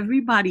like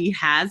everybody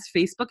has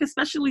Facebook,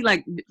 especially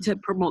like to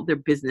promote their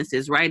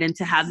businesses, right? And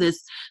to have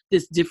this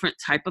different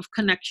type of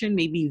connection,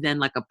 maybe than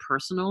like a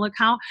personal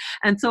account.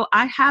 And so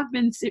I have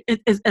been,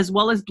 as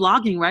well as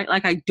blogging, right?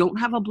 Like, I don't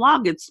have a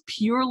blog. It's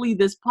purely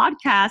this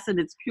podcast, and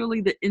it's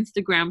purely the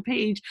Instagram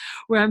page,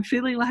 where I'm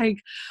feeling like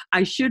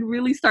I should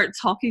really start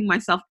talking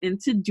myself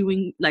into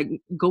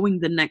going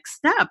the next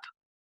step.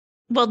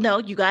 Well, no,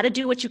 you got to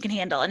do what you can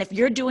handle. And if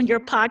you're doing your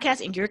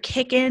podcast and you're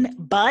kicking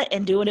butt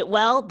and doing it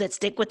well, then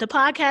stick with the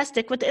podcast,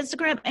 stick with the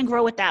Instagram, and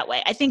grow it that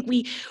way. I think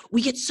we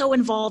get so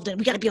involved and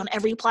we got to be on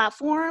every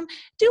platform.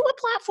 Do what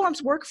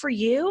platforms work for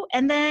you.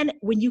 And then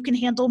when you can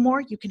handle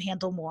more, you can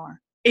handle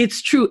more.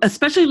 It's true,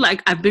 especially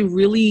like I've been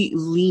really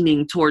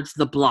leaning towards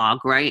the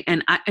blog, right?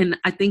 And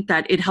I think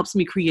that it helps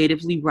me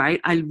creatively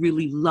write. I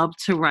really love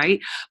to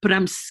write, but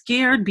I'm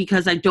scared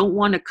because I don't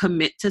want to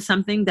commit to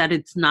something that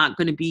I'm not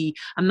going to be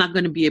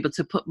able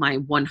to put my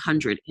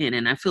 100 in.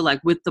 And I feel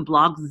like with the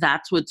blog,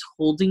 that's what's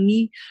holding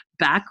me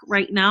back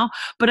right now.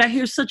 But I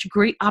hear such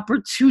great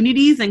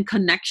opportunities and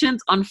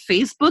connections on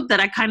Facebook that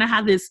I kind of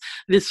have this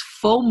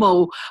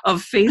FOMO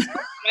of Facebook.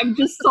 I'm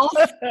just so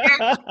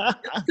scared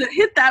to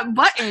hit that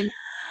button.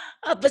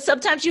 But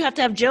sometimes you have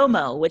to have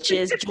JOMO, which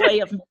is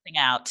joy of missing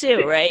out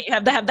too, right? You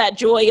have to have that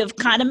joy of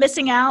kind of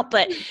missing out.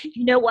 But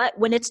you know what?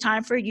 When it's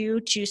time for you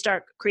to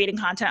start creating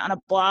content on a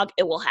blog,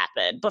 it will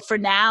happen. But for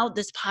now,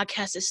 this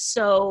podcast is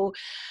so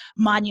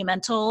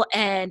monumental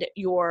and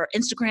your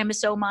Instagram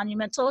is so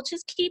monumental.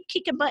 Just keep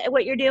kicking butt at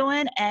what you're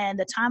doing, and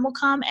the time will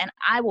come and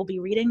I will be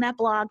reading that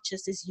blog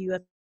just as you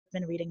have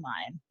been reading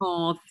mine.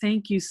 Oh,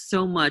 thank you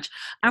so much.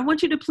 I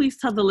want you to please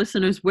tell the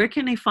listeners, where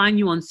can they find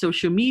you on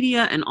social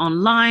media and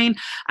online?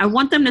 I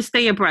want them to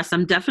stay abreast.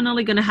 I'm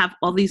definitely going to have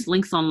all these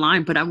links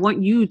online, but I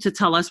want you to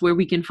tell us where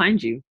we can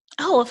find you.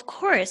 Oh, of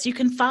course. You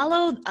can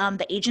follow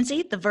the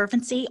agency, The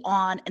Vervency,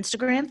 on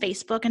Instagram,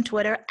 Facebook, and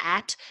Twitter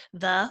at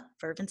The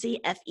Vervency,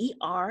 FERVENCY.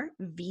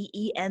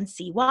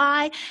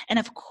 And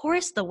of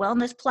course, the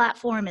wellness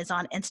platform is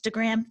on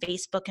Instagram,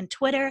 Facebook, and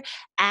Twitter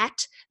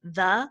at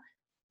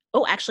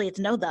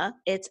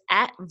it's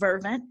at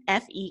Vervent,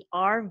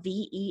 FERVENT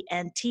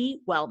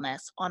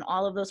Wellness on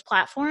all of those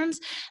platforms.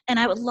 And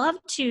I would love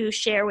to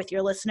share with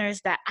your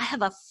listeners that I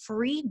have a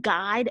free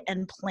guide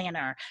and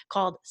planner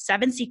called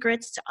 7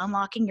 Secrets to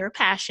Unlocking Your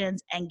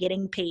Passions and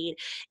Getting Paid.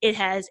 It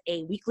has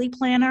a weekly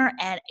planner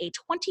and a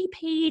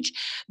 20-page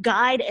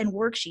guide and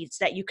worksheets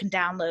that you can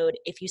download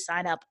if you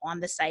sign up on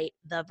the site,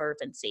 The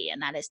Vervency.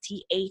 And that is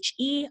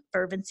THE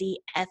Vervency,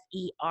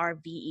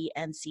 FERVENCY.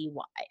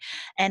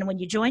 And when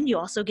you join, you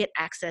also get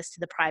access to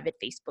the private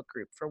Facebook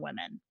group for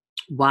women.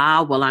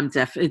 Wow. Well, I'm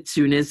as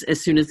soon as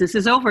this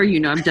is over,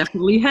 I'm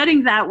definitely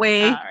heading that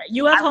way. All right.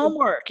 You have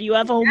homework.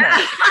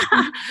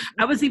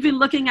 I was even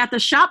looking at the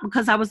shop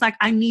because I was like,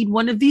 I need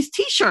one of these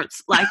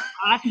t-shirts. Like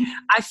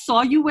I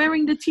saw you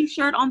wearing the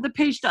t-shirt on the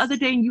page the other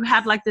day, and you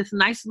have like this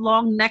nice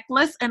long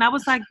necklace. And I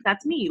was like,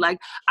 that's me. Like,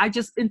 I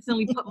just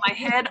instantly put my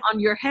head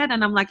on your head,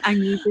 and I'm like, I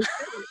need this.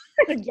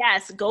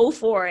 Yes, go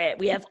for it.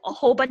 We have a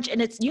whole bunch,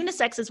 and it's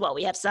unisex as well.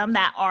 We have some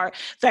that are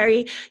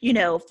very,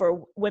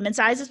 for women's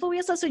sizes, but we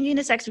also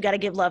unisex. We got to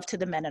give love to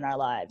the men in our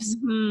lives.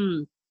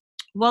 Mm-hmm.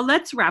 Well,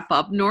 let's wrap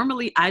up.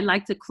 Normally, I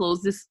like to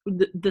close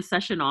the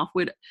session off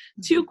with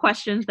 2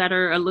 questions that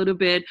are a little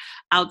bit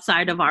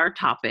outside of our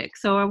topic.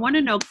 So I want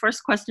to know,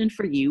 first question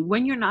for you,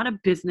 when you're not a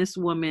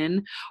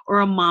businesswoman or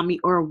a mommy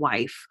or a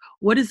wife,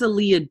 what is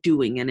Aaliyah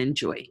doing and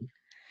enjoying?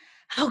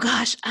 Oh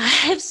gosh, I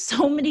have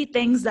so many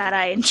things that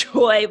I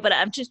enjoy, but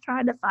I'm just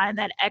trying to find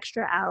that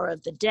extra hour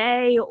of the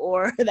day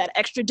or that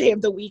extra day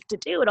of the week to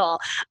do it all.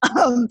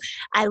 Um,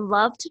 I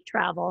love to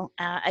travel.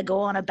 I go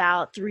on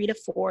about 3 to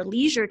 4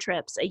 leisure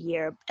trips a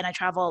year, and I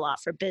travel a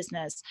lot for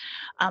business.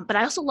 But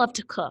I also love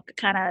to cook.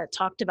 Kind of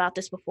talked about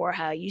this before,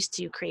 how I used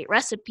to create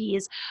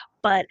recipes,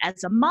 but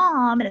as a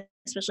mom, and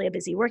especially a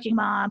busy working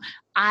mom,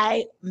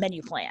 I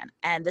menu plan,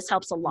 and this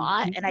helps a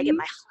lot. And I get Mhm.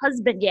 my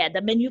husband, yeah,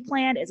 the menu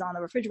plan is on the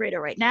refrigerator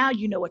right now.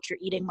 You know what you're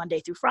eating Monday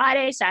through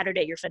Friday.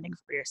 Saturday, you're fending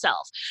for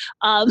yourself.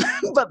 Um,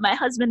 but my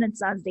husband and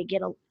sons, they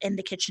get in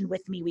the kitchen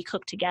with me. We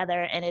cook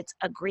together, and it's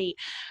a great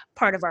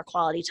part of our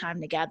quality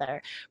time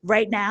together.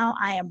 Right now,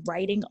 I am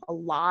writing a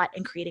lot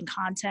and creating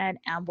content.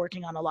 I'm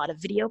working on a lot of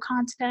video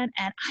content,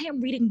 and I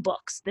am reading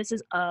books. This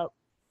is a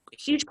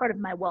huge part of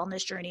my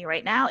wellness journey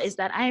right now, is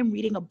that I am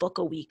reading a book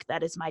a week.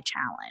 That is my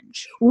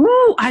challenge.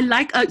 Ooh, I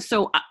like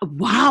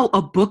wow,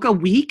 a book a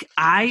week.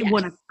 I Yes.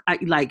 want to I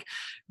like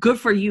good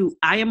for you.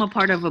 I am a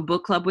part of a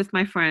book club with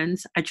my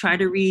friends. I try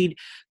to read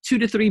 2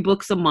 to 3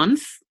 books a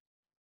month.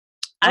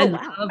 Oh,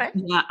 wow. Okay.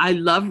 I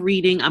love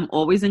reading. I'm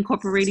always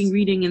incorporating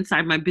reading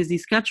inside my busy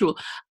schedule.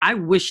 I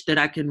wish that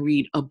I can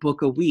read a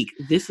book a week.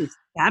 This is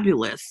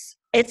fabulous.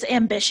 It's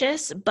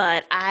ambitious,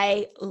 but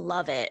I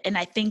love it. And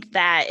I think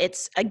that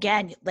it's,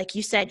 again, like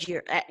you said,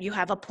 you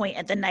have a point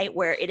at the night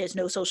where it is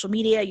no social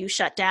media. You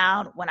shut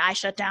down. When I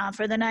shut down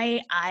for the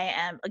night, I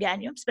am,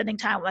 again, I'm spending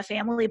time with my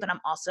family, but I'm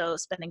also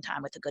spending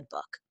time with a good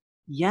book.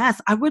 Yes,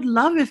 I would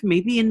love if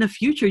maybe in the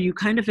future you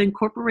kind of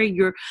incorporate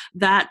your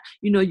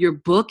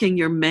book and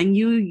your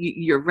menu,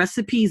 your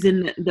recipes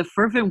in the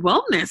fervent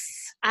wellness.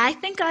 I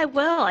think I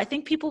will. I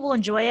think people will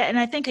enjoy it. And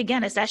I think,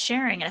 again, it's that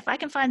sharing. And if I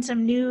can find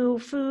some new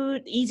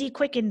food, easy,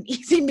 quick, and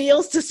easy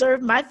meals to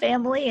serve my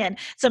family and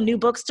some new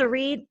books to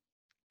read,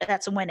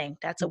 that's a winning.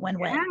 That's a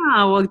win-win.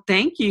 Yeah, well,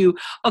 thank you.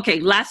 Okay,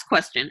 last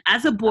question.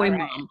 As a boy All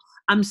right. mom,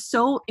 I'm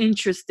so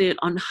interested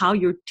on how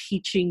you're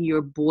teaching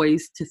your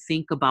boys to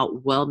think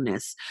about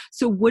wellness.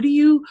 So what do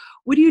you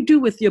do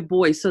with your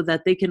boys so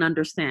that they can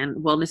understand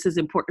wellness is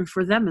important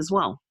for them as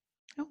well?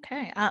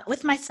 Okay.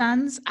 With my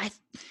sons, I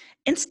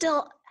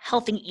instill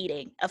healthy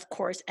eating, of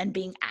course, and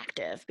being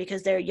active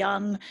because they're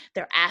young,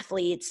 they're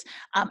athletes.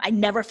 I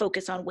never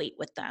focus on weight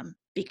with them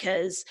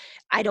because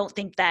I don't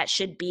think that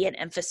should be an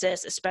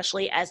emphasis,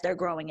 especially as they're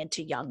growing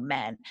into young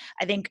men.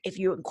 I think if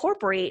you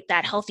incorporate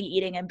that healthy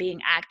eating and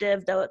being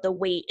active, the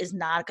weight is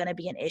not going to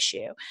be an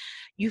issue.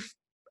 You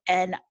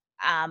and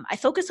I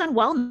focus on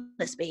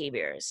wellness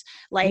behaviors,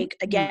 like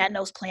Mm. again,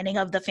 those planning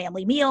of the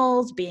family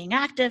meals, being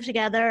active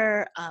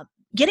together,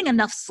 getting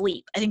enough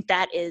sleep. I think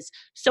that is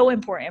so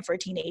important for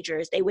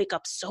teenagers. They wake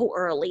up so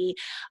early,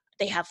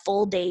 they have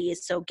full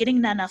days. So, getting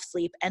enough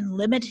sleep and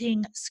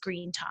limiting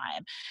screen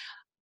time.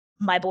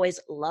 My boys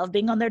love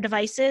being on their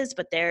devices,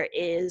 but there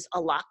is a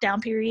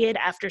lockdown period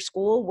after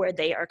school where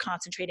they are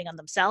concentrating on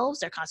themselves,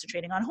 they're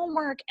concentrating on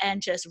homework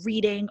and just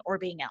reading or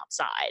being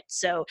outside.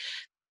 So,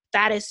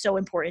 that is so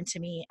important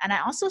to me. And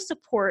I also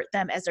support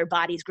them as their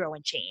bodies grow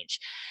and change.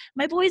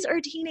 My boys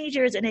are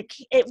teenagers, and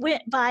it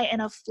went by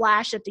in a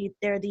flash that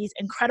they're these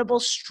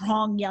incredible,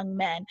 strong young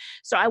men.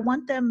 So I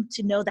want them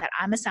to know that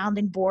I'm a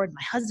sounding board.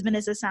 My husband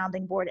is a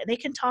sounding board, and they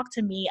can talk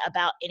to me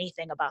about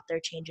anything about their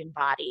changing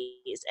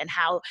bodies and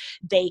how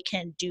they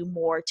can do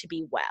more to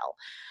be well.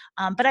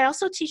 But I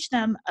also teach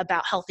them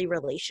about healthy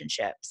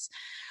relationships.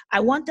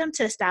 I want them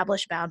to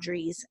establish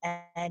boundaries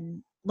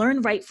and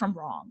learn right from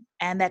wrong,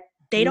 and that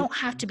they Mm. don't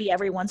have to be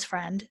everyone's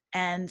friend.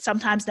 And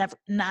sometimes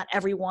not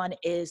everyone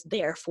is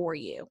there for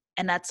you.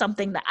 And that's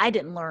something that I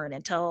didn't learn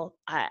until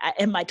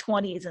in my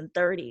 20s and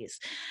 30s.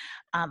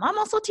 I'm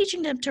also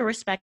teaching them to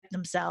respect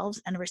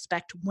themselves and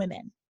respect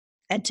women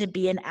and to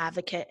be an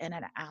advocate and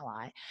an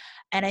ally.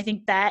 And I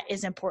think that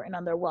is important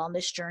on their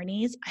wellness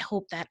journeys. I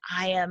hope that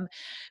I am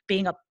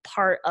being a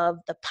part of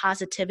the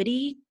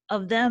positivity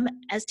of them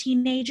as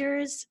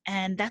teenagers.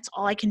 And that's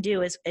all I can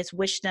do is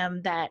wish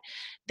them that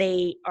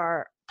they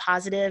are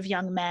positive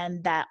young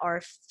men that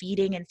are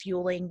feeding and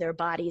fueling their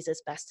bodies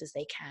as best as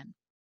they can.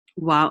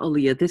 Wow,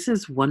 Aaliyah, this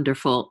is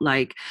wonderful.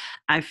 Like,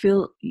 I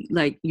feel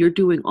like you're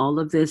doing all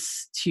of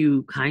this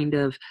to kind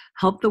of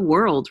help the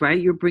world,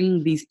 right? You're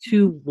bringing these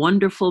two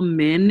wonderful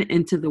men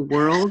into the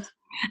world,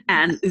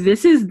 and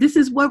this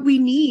is what we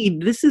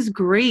need. This is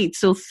great.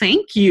 So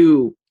thank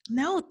you.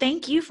 No,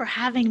 thank you for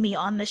having me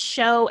on the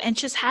show and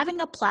just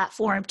having a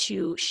platform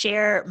to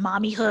share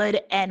mommyhood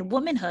and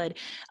womanhood.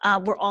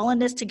 We're all in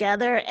this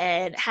together,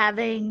 and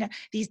having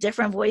these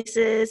different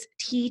voices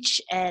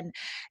teach and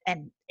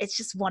it's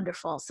just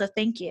wonderful. So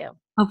thank you.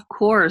 Of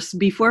course.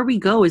 Before we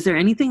go, is there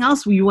anything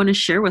else you want to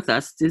share with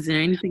us? Is there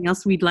anything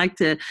else you'd like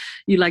to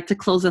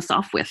close us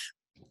off with?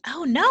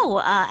 Oh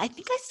no, I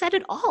think I said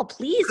it all.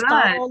 Please Good.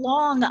 follow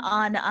along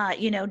on,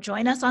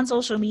 join us on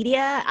social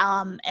media,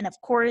 and of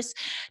course,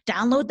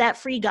 download that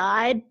free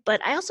guide.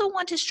 But I also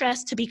want to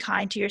stress to be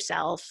kind to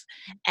yourself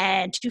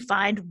and to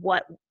find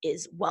what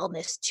is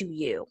wellness to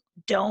you.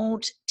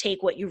 Don't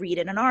take what you read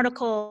in an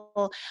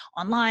article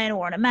online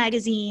or in a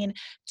magazine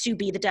to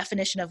be the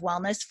definition of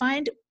wellness.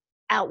 Find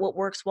out what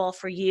works well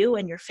for you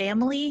and your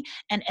family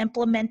and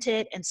implement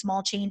it in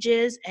small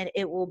changes, and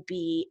it will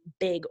be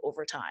big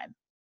over time.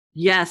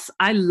 Yes,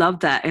 I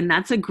love that. And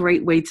that's a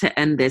great way to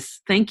end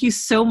this. Thank you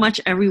so much,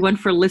 everyone,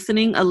 for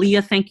listening.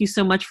 Aaliyah, thank you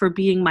so much for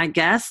being my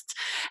guest.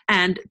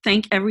 And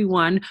thank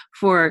everyone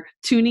for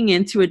tuning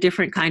in to A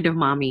Different Kind of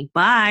Mommy.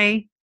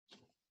 Bye.